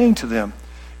Jesus is saying to them.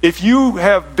 If you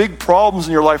have big problems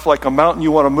in your life like a mountain,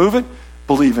 you want to move it,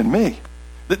 believe in me.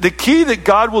 The key that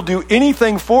God will do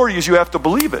anything for you is you have to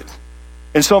believe it.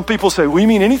 And some people say, well, you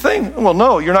mean anything? Well,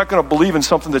 no, you're not going to believe in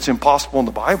something that's impossible in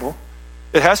the Bible.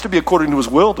 It has to be according to his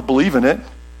will to believe in it.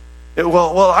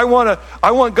 I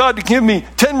want God to give me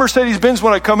 10 Mercedes-Benz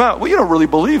when I come out. Well, you don't really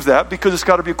believe that because it's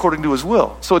got to be according to his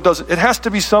will. So it has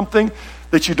to be something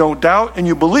that you don't doubt and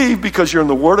you believe because you're in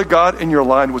the Word of God and you're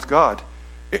aligned with God.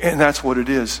 And that's what it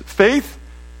is. Faith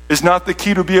is not the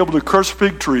key to be able to curse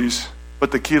fig trees,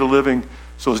 but the key to living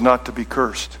so as not to be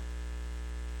cursed.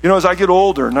 As I get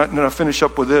older, and I'll finish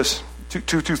up with this,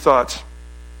 two thoughts.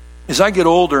 As I get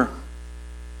older,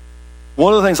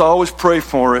 one of the things I always pray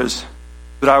for is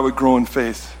that I would grow in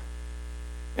faith.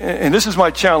 And this is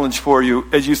my challenge for you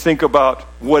as you think about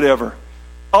whatever.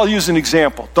 I'll use an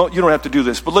example. You don't have to do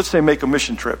this, but let's say make a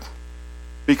mission trip.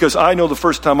 Because I know the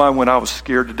first time I went, I was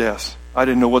scared to death. I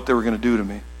didn't know what they were going to do to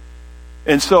me.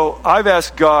 And so I've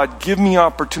asked God, give me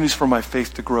opportunities for my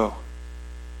faith to grow.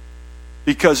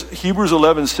 Because Hebrews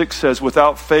 11:6 says,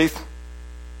 without faith,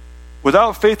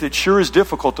 it sure is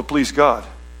difficult to please God.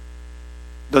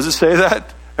 Does it say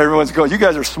that? Everyone's going, you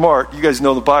guys are smart. You guys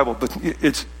know the Bible. But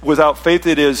it's without faith,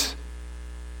 it is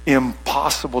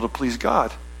impossible to please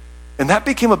God. And that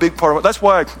became a big part of it. That's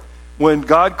why when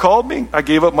God called me, I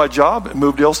gave up my job and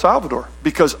moved to El Salvador.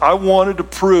 Because I wanted to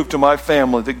prove to my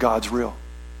family that God's real.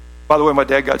 By the way, my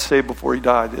dad got saved before he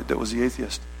died. That was the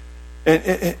atheist.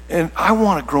 And I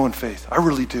want to grow in faith. I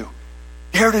really do.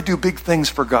 Dare to do big things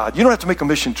for God. You don't have to make a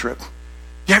mission trip.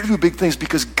 Dare to do big things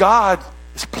because God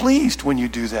is pleased when you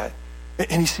do that.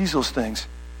 And he sees those things.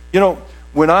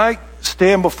 When I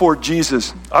stand before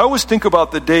Jesus, I always think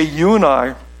about the day you and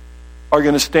I are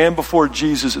going to stand before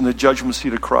Jesus in the judgment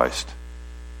seat of Christ.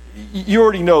 You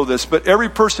already know this, but every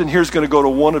person here is going to go to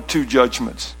one of two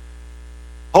judgments.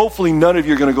 Hopefully none of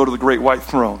you are going to go to the great white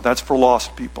throne. That's for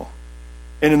lost people.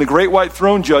 And in the great white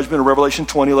throne judgment in Revelation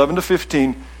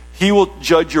 20:11-15, he will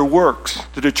judge your works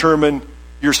to determine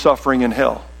your suffering in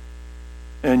hell.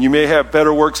 And you may have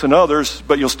better works than others,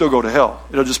 but you'll still go to hell.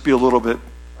 It'll just be a little bit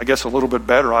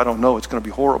better. I don't know. It's going to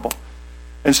be horrible.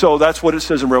 And so that's what it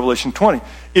says in Revelation 20.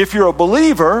 If you're a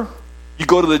believer, you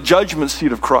go to the judgment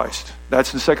seat of Christ.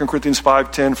 That's in 2 Corinthians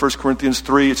 5:10, 1 Corinthians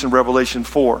 3. It's in Revelation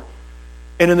 4.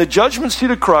 And in the judgment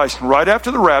seat of Christ, right after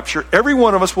the rapture, every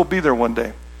one of us will be there one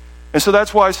day. And so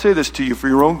that's why I say this to you for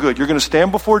your own good. You're going to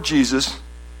stand before Jesus.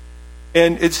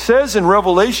 And it says in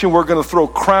Revelation, we're going to throw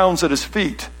crowns at his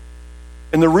feet.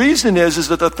 And the reason is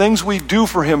that the things we do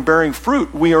for him bearing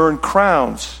fruit, we earn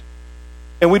crowns.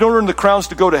 And we don't earn the crowns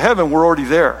to go to heaven. We're already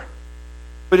there.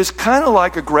 But it's kind of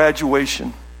like a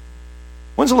graduation.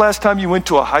 When's the last time you went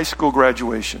to a high school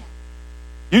graduation?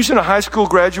 Usually in a high school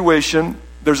graduation,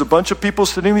 there's a bunch of people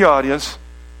sitting in the audience,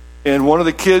 and one of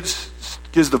the kids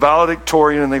gives the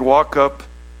valedictorian, and they walk up,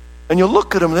 and you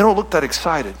look at them, and they don't look that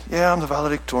excited. Yeah, I'm the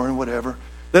valedictorian, whatever.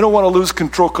 They don't want to lose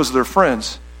control because of their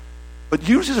friends. But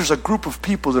usually there's a group of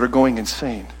people that are going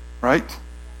insane, right?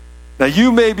 Now,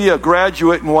 you may be a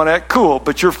graduate and want to act cool,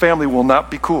 but your family will not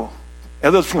be cool.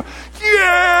 And those,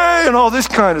 yay, and all this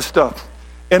kind of stuff.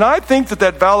 And I think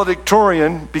that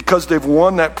valedictorian, because they've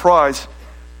won that prize,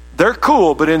 they're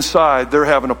cool, but inside they're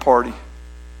having a party.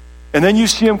 And then you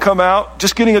see them come out,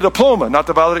 just getting a diploma, not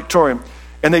the valedictorian,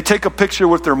 and they take a picture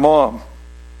with their mom.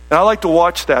 And I like to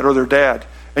watch that, or their dad.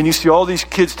 And you see all these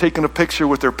kids taking a picture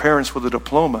with their parents with a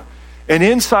diploma. And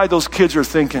inside those kids are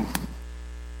thinking,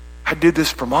 I did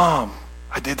this for mom.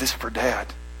 I did this for dad.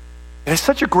 And it's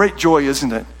such a great joy,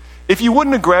 isn't it? If you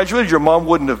wouldn't have graduated, your mom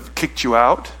wouldn't have kicked you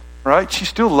out, right? She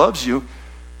still loves you.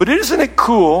 But isn't it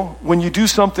cool when you do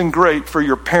something great for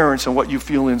your parents and what you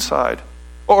feel inside,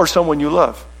 or someone you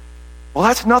love? Well,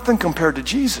 that's nothing compared to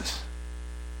Jesus.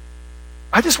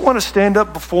 I just want to stand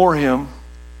up before him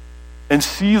and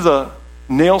see the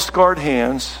nail-scarred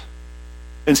hands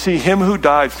and see him who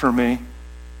died for me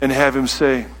and have him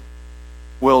say,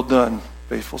 well done,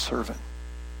 faithful servant.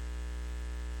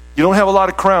 You don't have a lot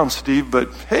of crowns, Steve,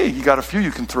 but hey, you got a few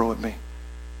you can throw at me.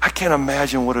 I can't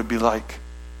imagine what it'd be like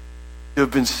to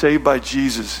have been saved by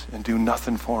Jesus and do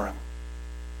nothing for him.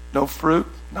 No fruit,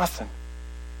 nothing.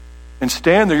 And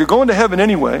stand there. You're going to heaven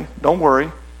anyway. Don't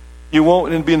worry. You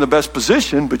won't be in the best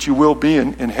position, but you will be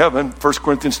in heaven. 1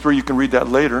 Corinthians 3, you can read that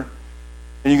later.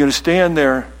 And you're going to stand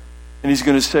there, and he's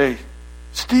going to say,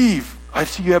 Steve, I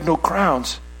see you have no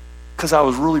crowns because I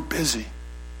was really busy.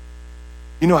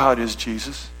 You know how it is,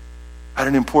 Jesus. I had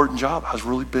an important job. I was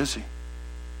really busy.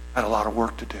 I had a lot of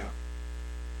work to do.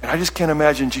 And I just can't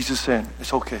imagine Jesus saying,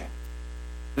 it's okay.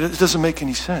 It doesn't make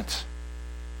any sense.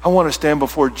 I want to stand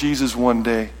before Jesus one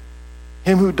day,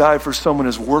 him who died for someone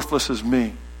as worthless as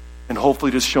me, and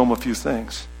hopefully just show him a few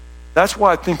things. That's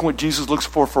why I think what Jesus looks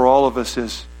for all of us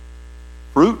is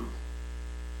fruit,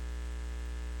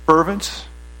 fervence,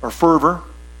 or fervor,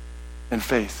 and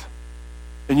faith.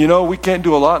 And you know, we can't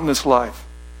do a lot in this life,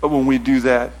 but when we do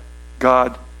that,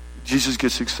 Jesus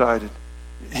gets excited.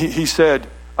 He said,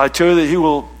 I tell you that he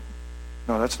will,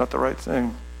 no, that's not the right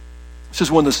thing. It says,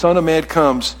 when the Son of Man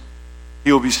comes,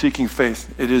 he will be seeking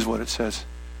faith. It is what it says.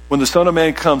 When the Son of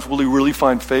Man comes, will he really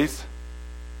find faith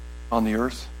on the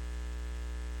earth?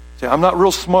 Say, I'm not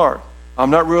real smart.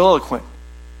 I'm not real eloquent,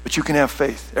 but you can have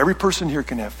faith. Every person here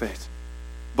can have faith.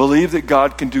 Believe that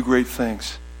God can do great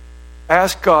things.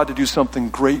 Ask God to do something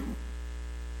great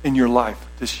in your life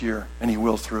this year, and he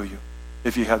will through you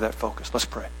if you have that focus. Let's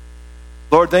pray.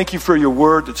 Lord, thank you for your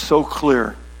word that's so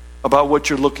clear about what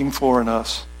you're looking for in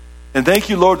us. And thank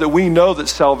you, Lord, that we know that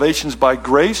salvation's by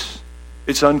grace.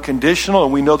 It's unconditional,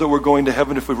 and we know that we're going to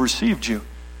heaven if we've received you.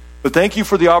 But thank you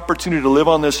for the opportunity to live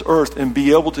on this earth and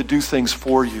be able to do things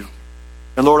for you.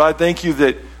 And Lord, I thank you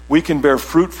that we can bear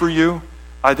fruit for you.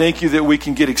 I thank you that we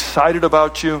can get excited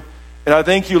about you. And I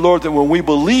thank you, Lord, that when we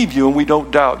believe you and we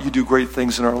don't doubt, you do great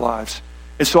things in our lives.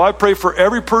 And so I pray for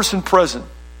every person present,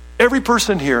 every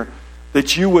person here,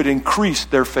 that you would increase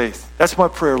their faith. That's my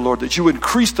prayer, Lord, that you would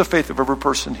increase the faith of every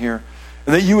person here,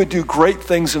 and that you would do great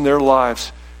things in their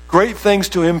lives, great things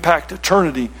to impact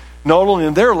eternity, not only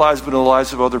in their lives, but in the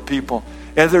lives of other people.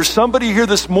 And if there's somebody here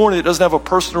this morning that doesn't have a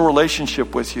personal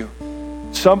relationship with you,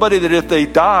 somebody that if they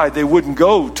died, they wouldn't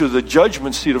go to the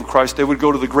judgment seat of Christ, they would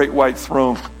go to the great white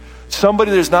throne.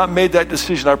 Somebody that has not made that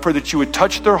decision, I pray that you would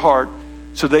touch their heart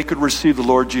so they could receive the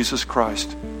Lord Jesus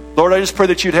Christ. Lord, I just pray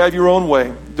that you'd have your own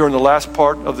way during the last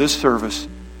part of this service.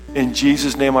 In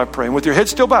Jesus' name I pray. And with your head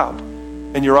still bowed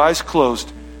and your eyes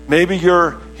closed, maybe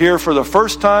you're here for the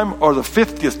first time or the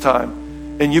 50th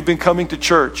time, and you've been coming to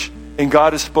church, and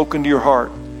God has spoken to your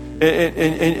heart.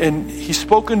 And he's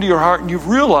spoken to your heart, and you've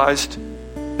realized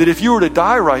that if you were to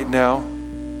die right now,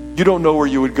 you don't know where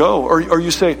you would go. Or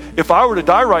you say, if I were to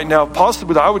die right now,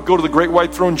 possibly I would go to the great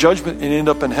white throne judgment and end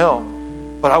up in hell.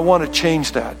 But I want to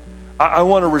change that. I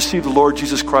want to receive the Lord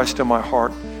Jesus Christ in my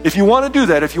heart. If you want to do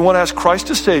that, if you want to ask Christ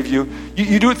to save you,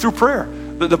 you do it through prayer.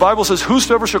 The Bible says,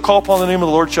 whosoever shall call upon the name of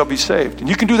the Lord shall be saved. And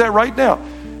you can do that right now.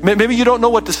 Maybe you don't know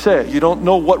what to say. You don't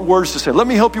know what words to say. Let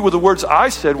me help you with the words I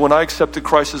said when I accepted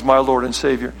Christ as my Lord and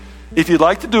Savior. If you'd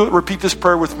like to do it, repeat this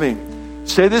prayer with me.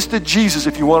 Say this to Jesus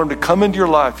if you want him to come into your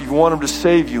life, if you want him to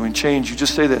save you and change you.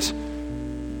 Just say this.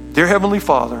 Dear Heavenly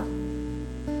Father,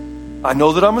 I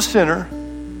know that I'm a sinner,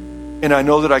 and I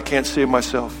know that I can't save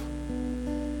myself.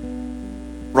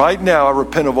 Right now, I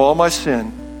repent of all my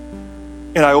sin,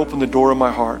 and I open the door of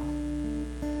my heart.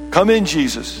 Come in,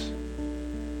 Jesus.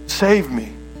 Save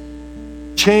me.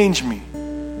 Change me.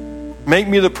 Make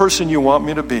me the person you want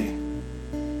me to be.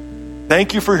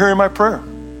 Thank you for hearing my prayer.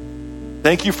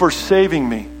 Thank you for saving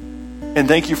me. And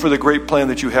thank you for the great plan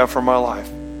that you have for my life.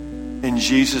 In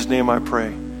Jesus' name I pray.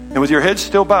 And with your head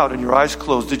still bowed and your eyes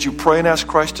closed, did you pray and ask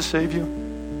Christ to save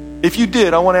you? If you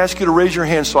did, I want to ask you to raise your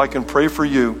hand so I can pray for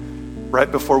you right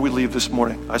before we leave this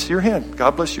morning. I see your hand.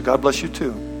 God bless you. God bless you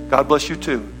too. God bless you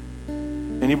too.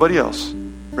 Anybody else?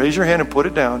 Raise your hand and put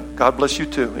it down. God bless you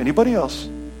too. Anybody else?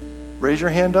 Raise your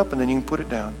hand up and then you can put it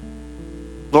down.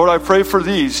 Lord, I pray for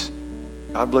these.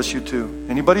 God bless you too.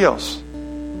 Anybody else?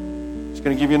 It's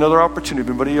going to give you another opportunity. If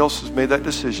anybody else has made that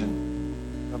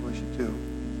decision, God bless you too.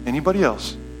 Anybody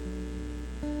else?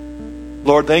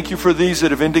 Lord, thank you for these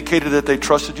that have indicated that they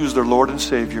trusted you as their Lord and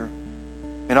Savior.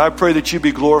 And I pray that you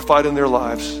be glorified in their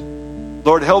lives.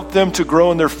 Lord, help them to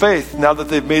grow in their faith now that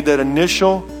they've made that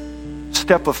initial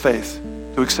step of faith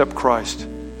to accept Christ.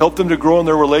 Help them to grow in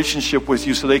their relationship with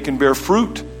you so they can bear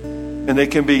fruit and they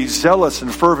can be zealous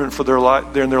and fervent for their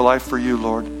life for you,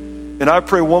 Lord. And I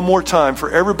pray one more time for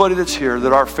everybody that's here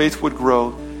that our faith would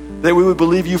grow, that we would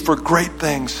believe you for great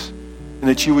things and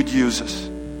that you would use us.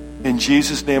 In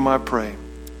Jesus' name I pray.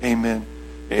 Amen.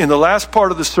 In the last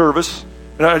part of the service,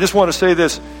 and I just want to say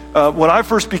this, when I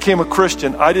first became a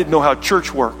Christian, I didn't know how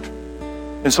church worked.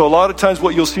 And so a lot of times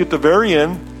what you'll see at the very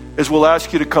end is we'll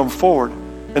ask you to come forward.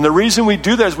 And the reason we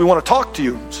do that is we want to talk to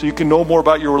you so you can know more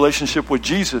about your relationship with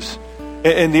Jesus.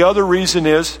 And the other reason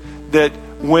is that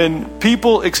when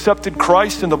people accepted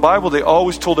Christ in the Bible, they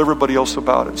always told everybody else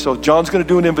about it. So John's going to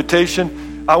do an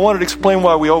invitation. I wanted to explain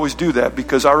why we always do that,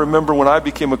 because I remember when I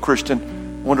became a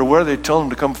Christian, I wonder where they tell them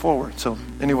to come forward. So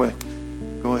anyway,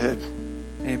 go ahead.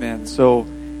 Amen. So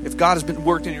if God has been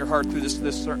worked in your heart through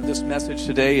this message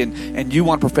today, and you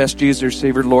want to profess Jesus as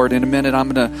Savior, Lord, in a minute I'm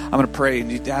gonna pray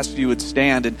and ask you would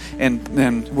stand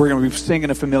and we're gonna be singing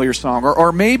a familiar song,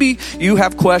 or maybe you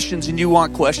have questions and you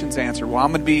want questions answered. Well,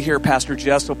 I'm gonna be here. Pastor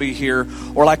Jess will be here.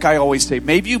 Or like I always say,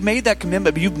 maybe you've made that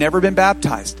commitment, but you've never been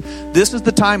baptized. This is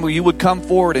the time where you would come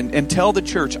forward and tell the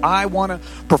church, I want to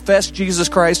profess Jesus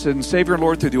Christ and Savior and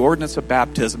Lord through the ordinance of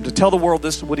baptism, to tell the world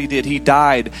this is what He did. He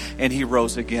died and He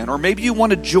rose again. Or maybe you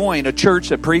want to join a church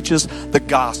that preaches the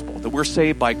gospel, that we're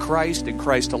saved by Christ and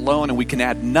Christ alone, and we can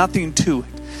add nothing to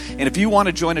it. And if you want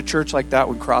to join a church like that,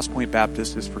 Crosspoint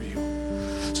Baptist is for you.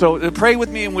 So pray with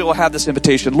me and we will have this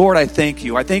invitation. Lord, I thank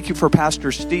you. I thank you for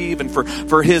Pastor Steve and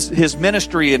for his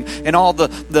ministry and all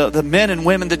the men and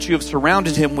women that you have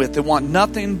surrounded him with that want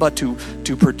nothing but to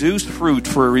produce fruit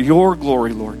for your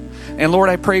glory, Lord. And Lord,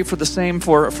 I pray for the same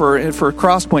for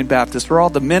Crosspoint Baptist, for all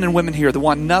the men and women here that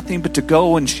want nothing but to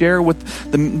go and share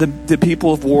with the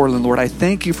people of Worland, Lord. I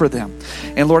thank you for them.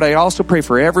 And Lord, I also pray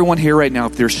for everyone here right now,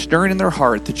 if they're stirring in their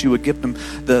heart, that you would give them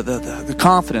the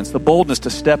confidence, the boldness to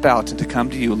step out and to come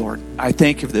to you, Lord. I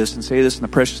thank you for this and say this in the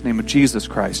precious name of Jesus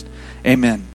Christ. Amen.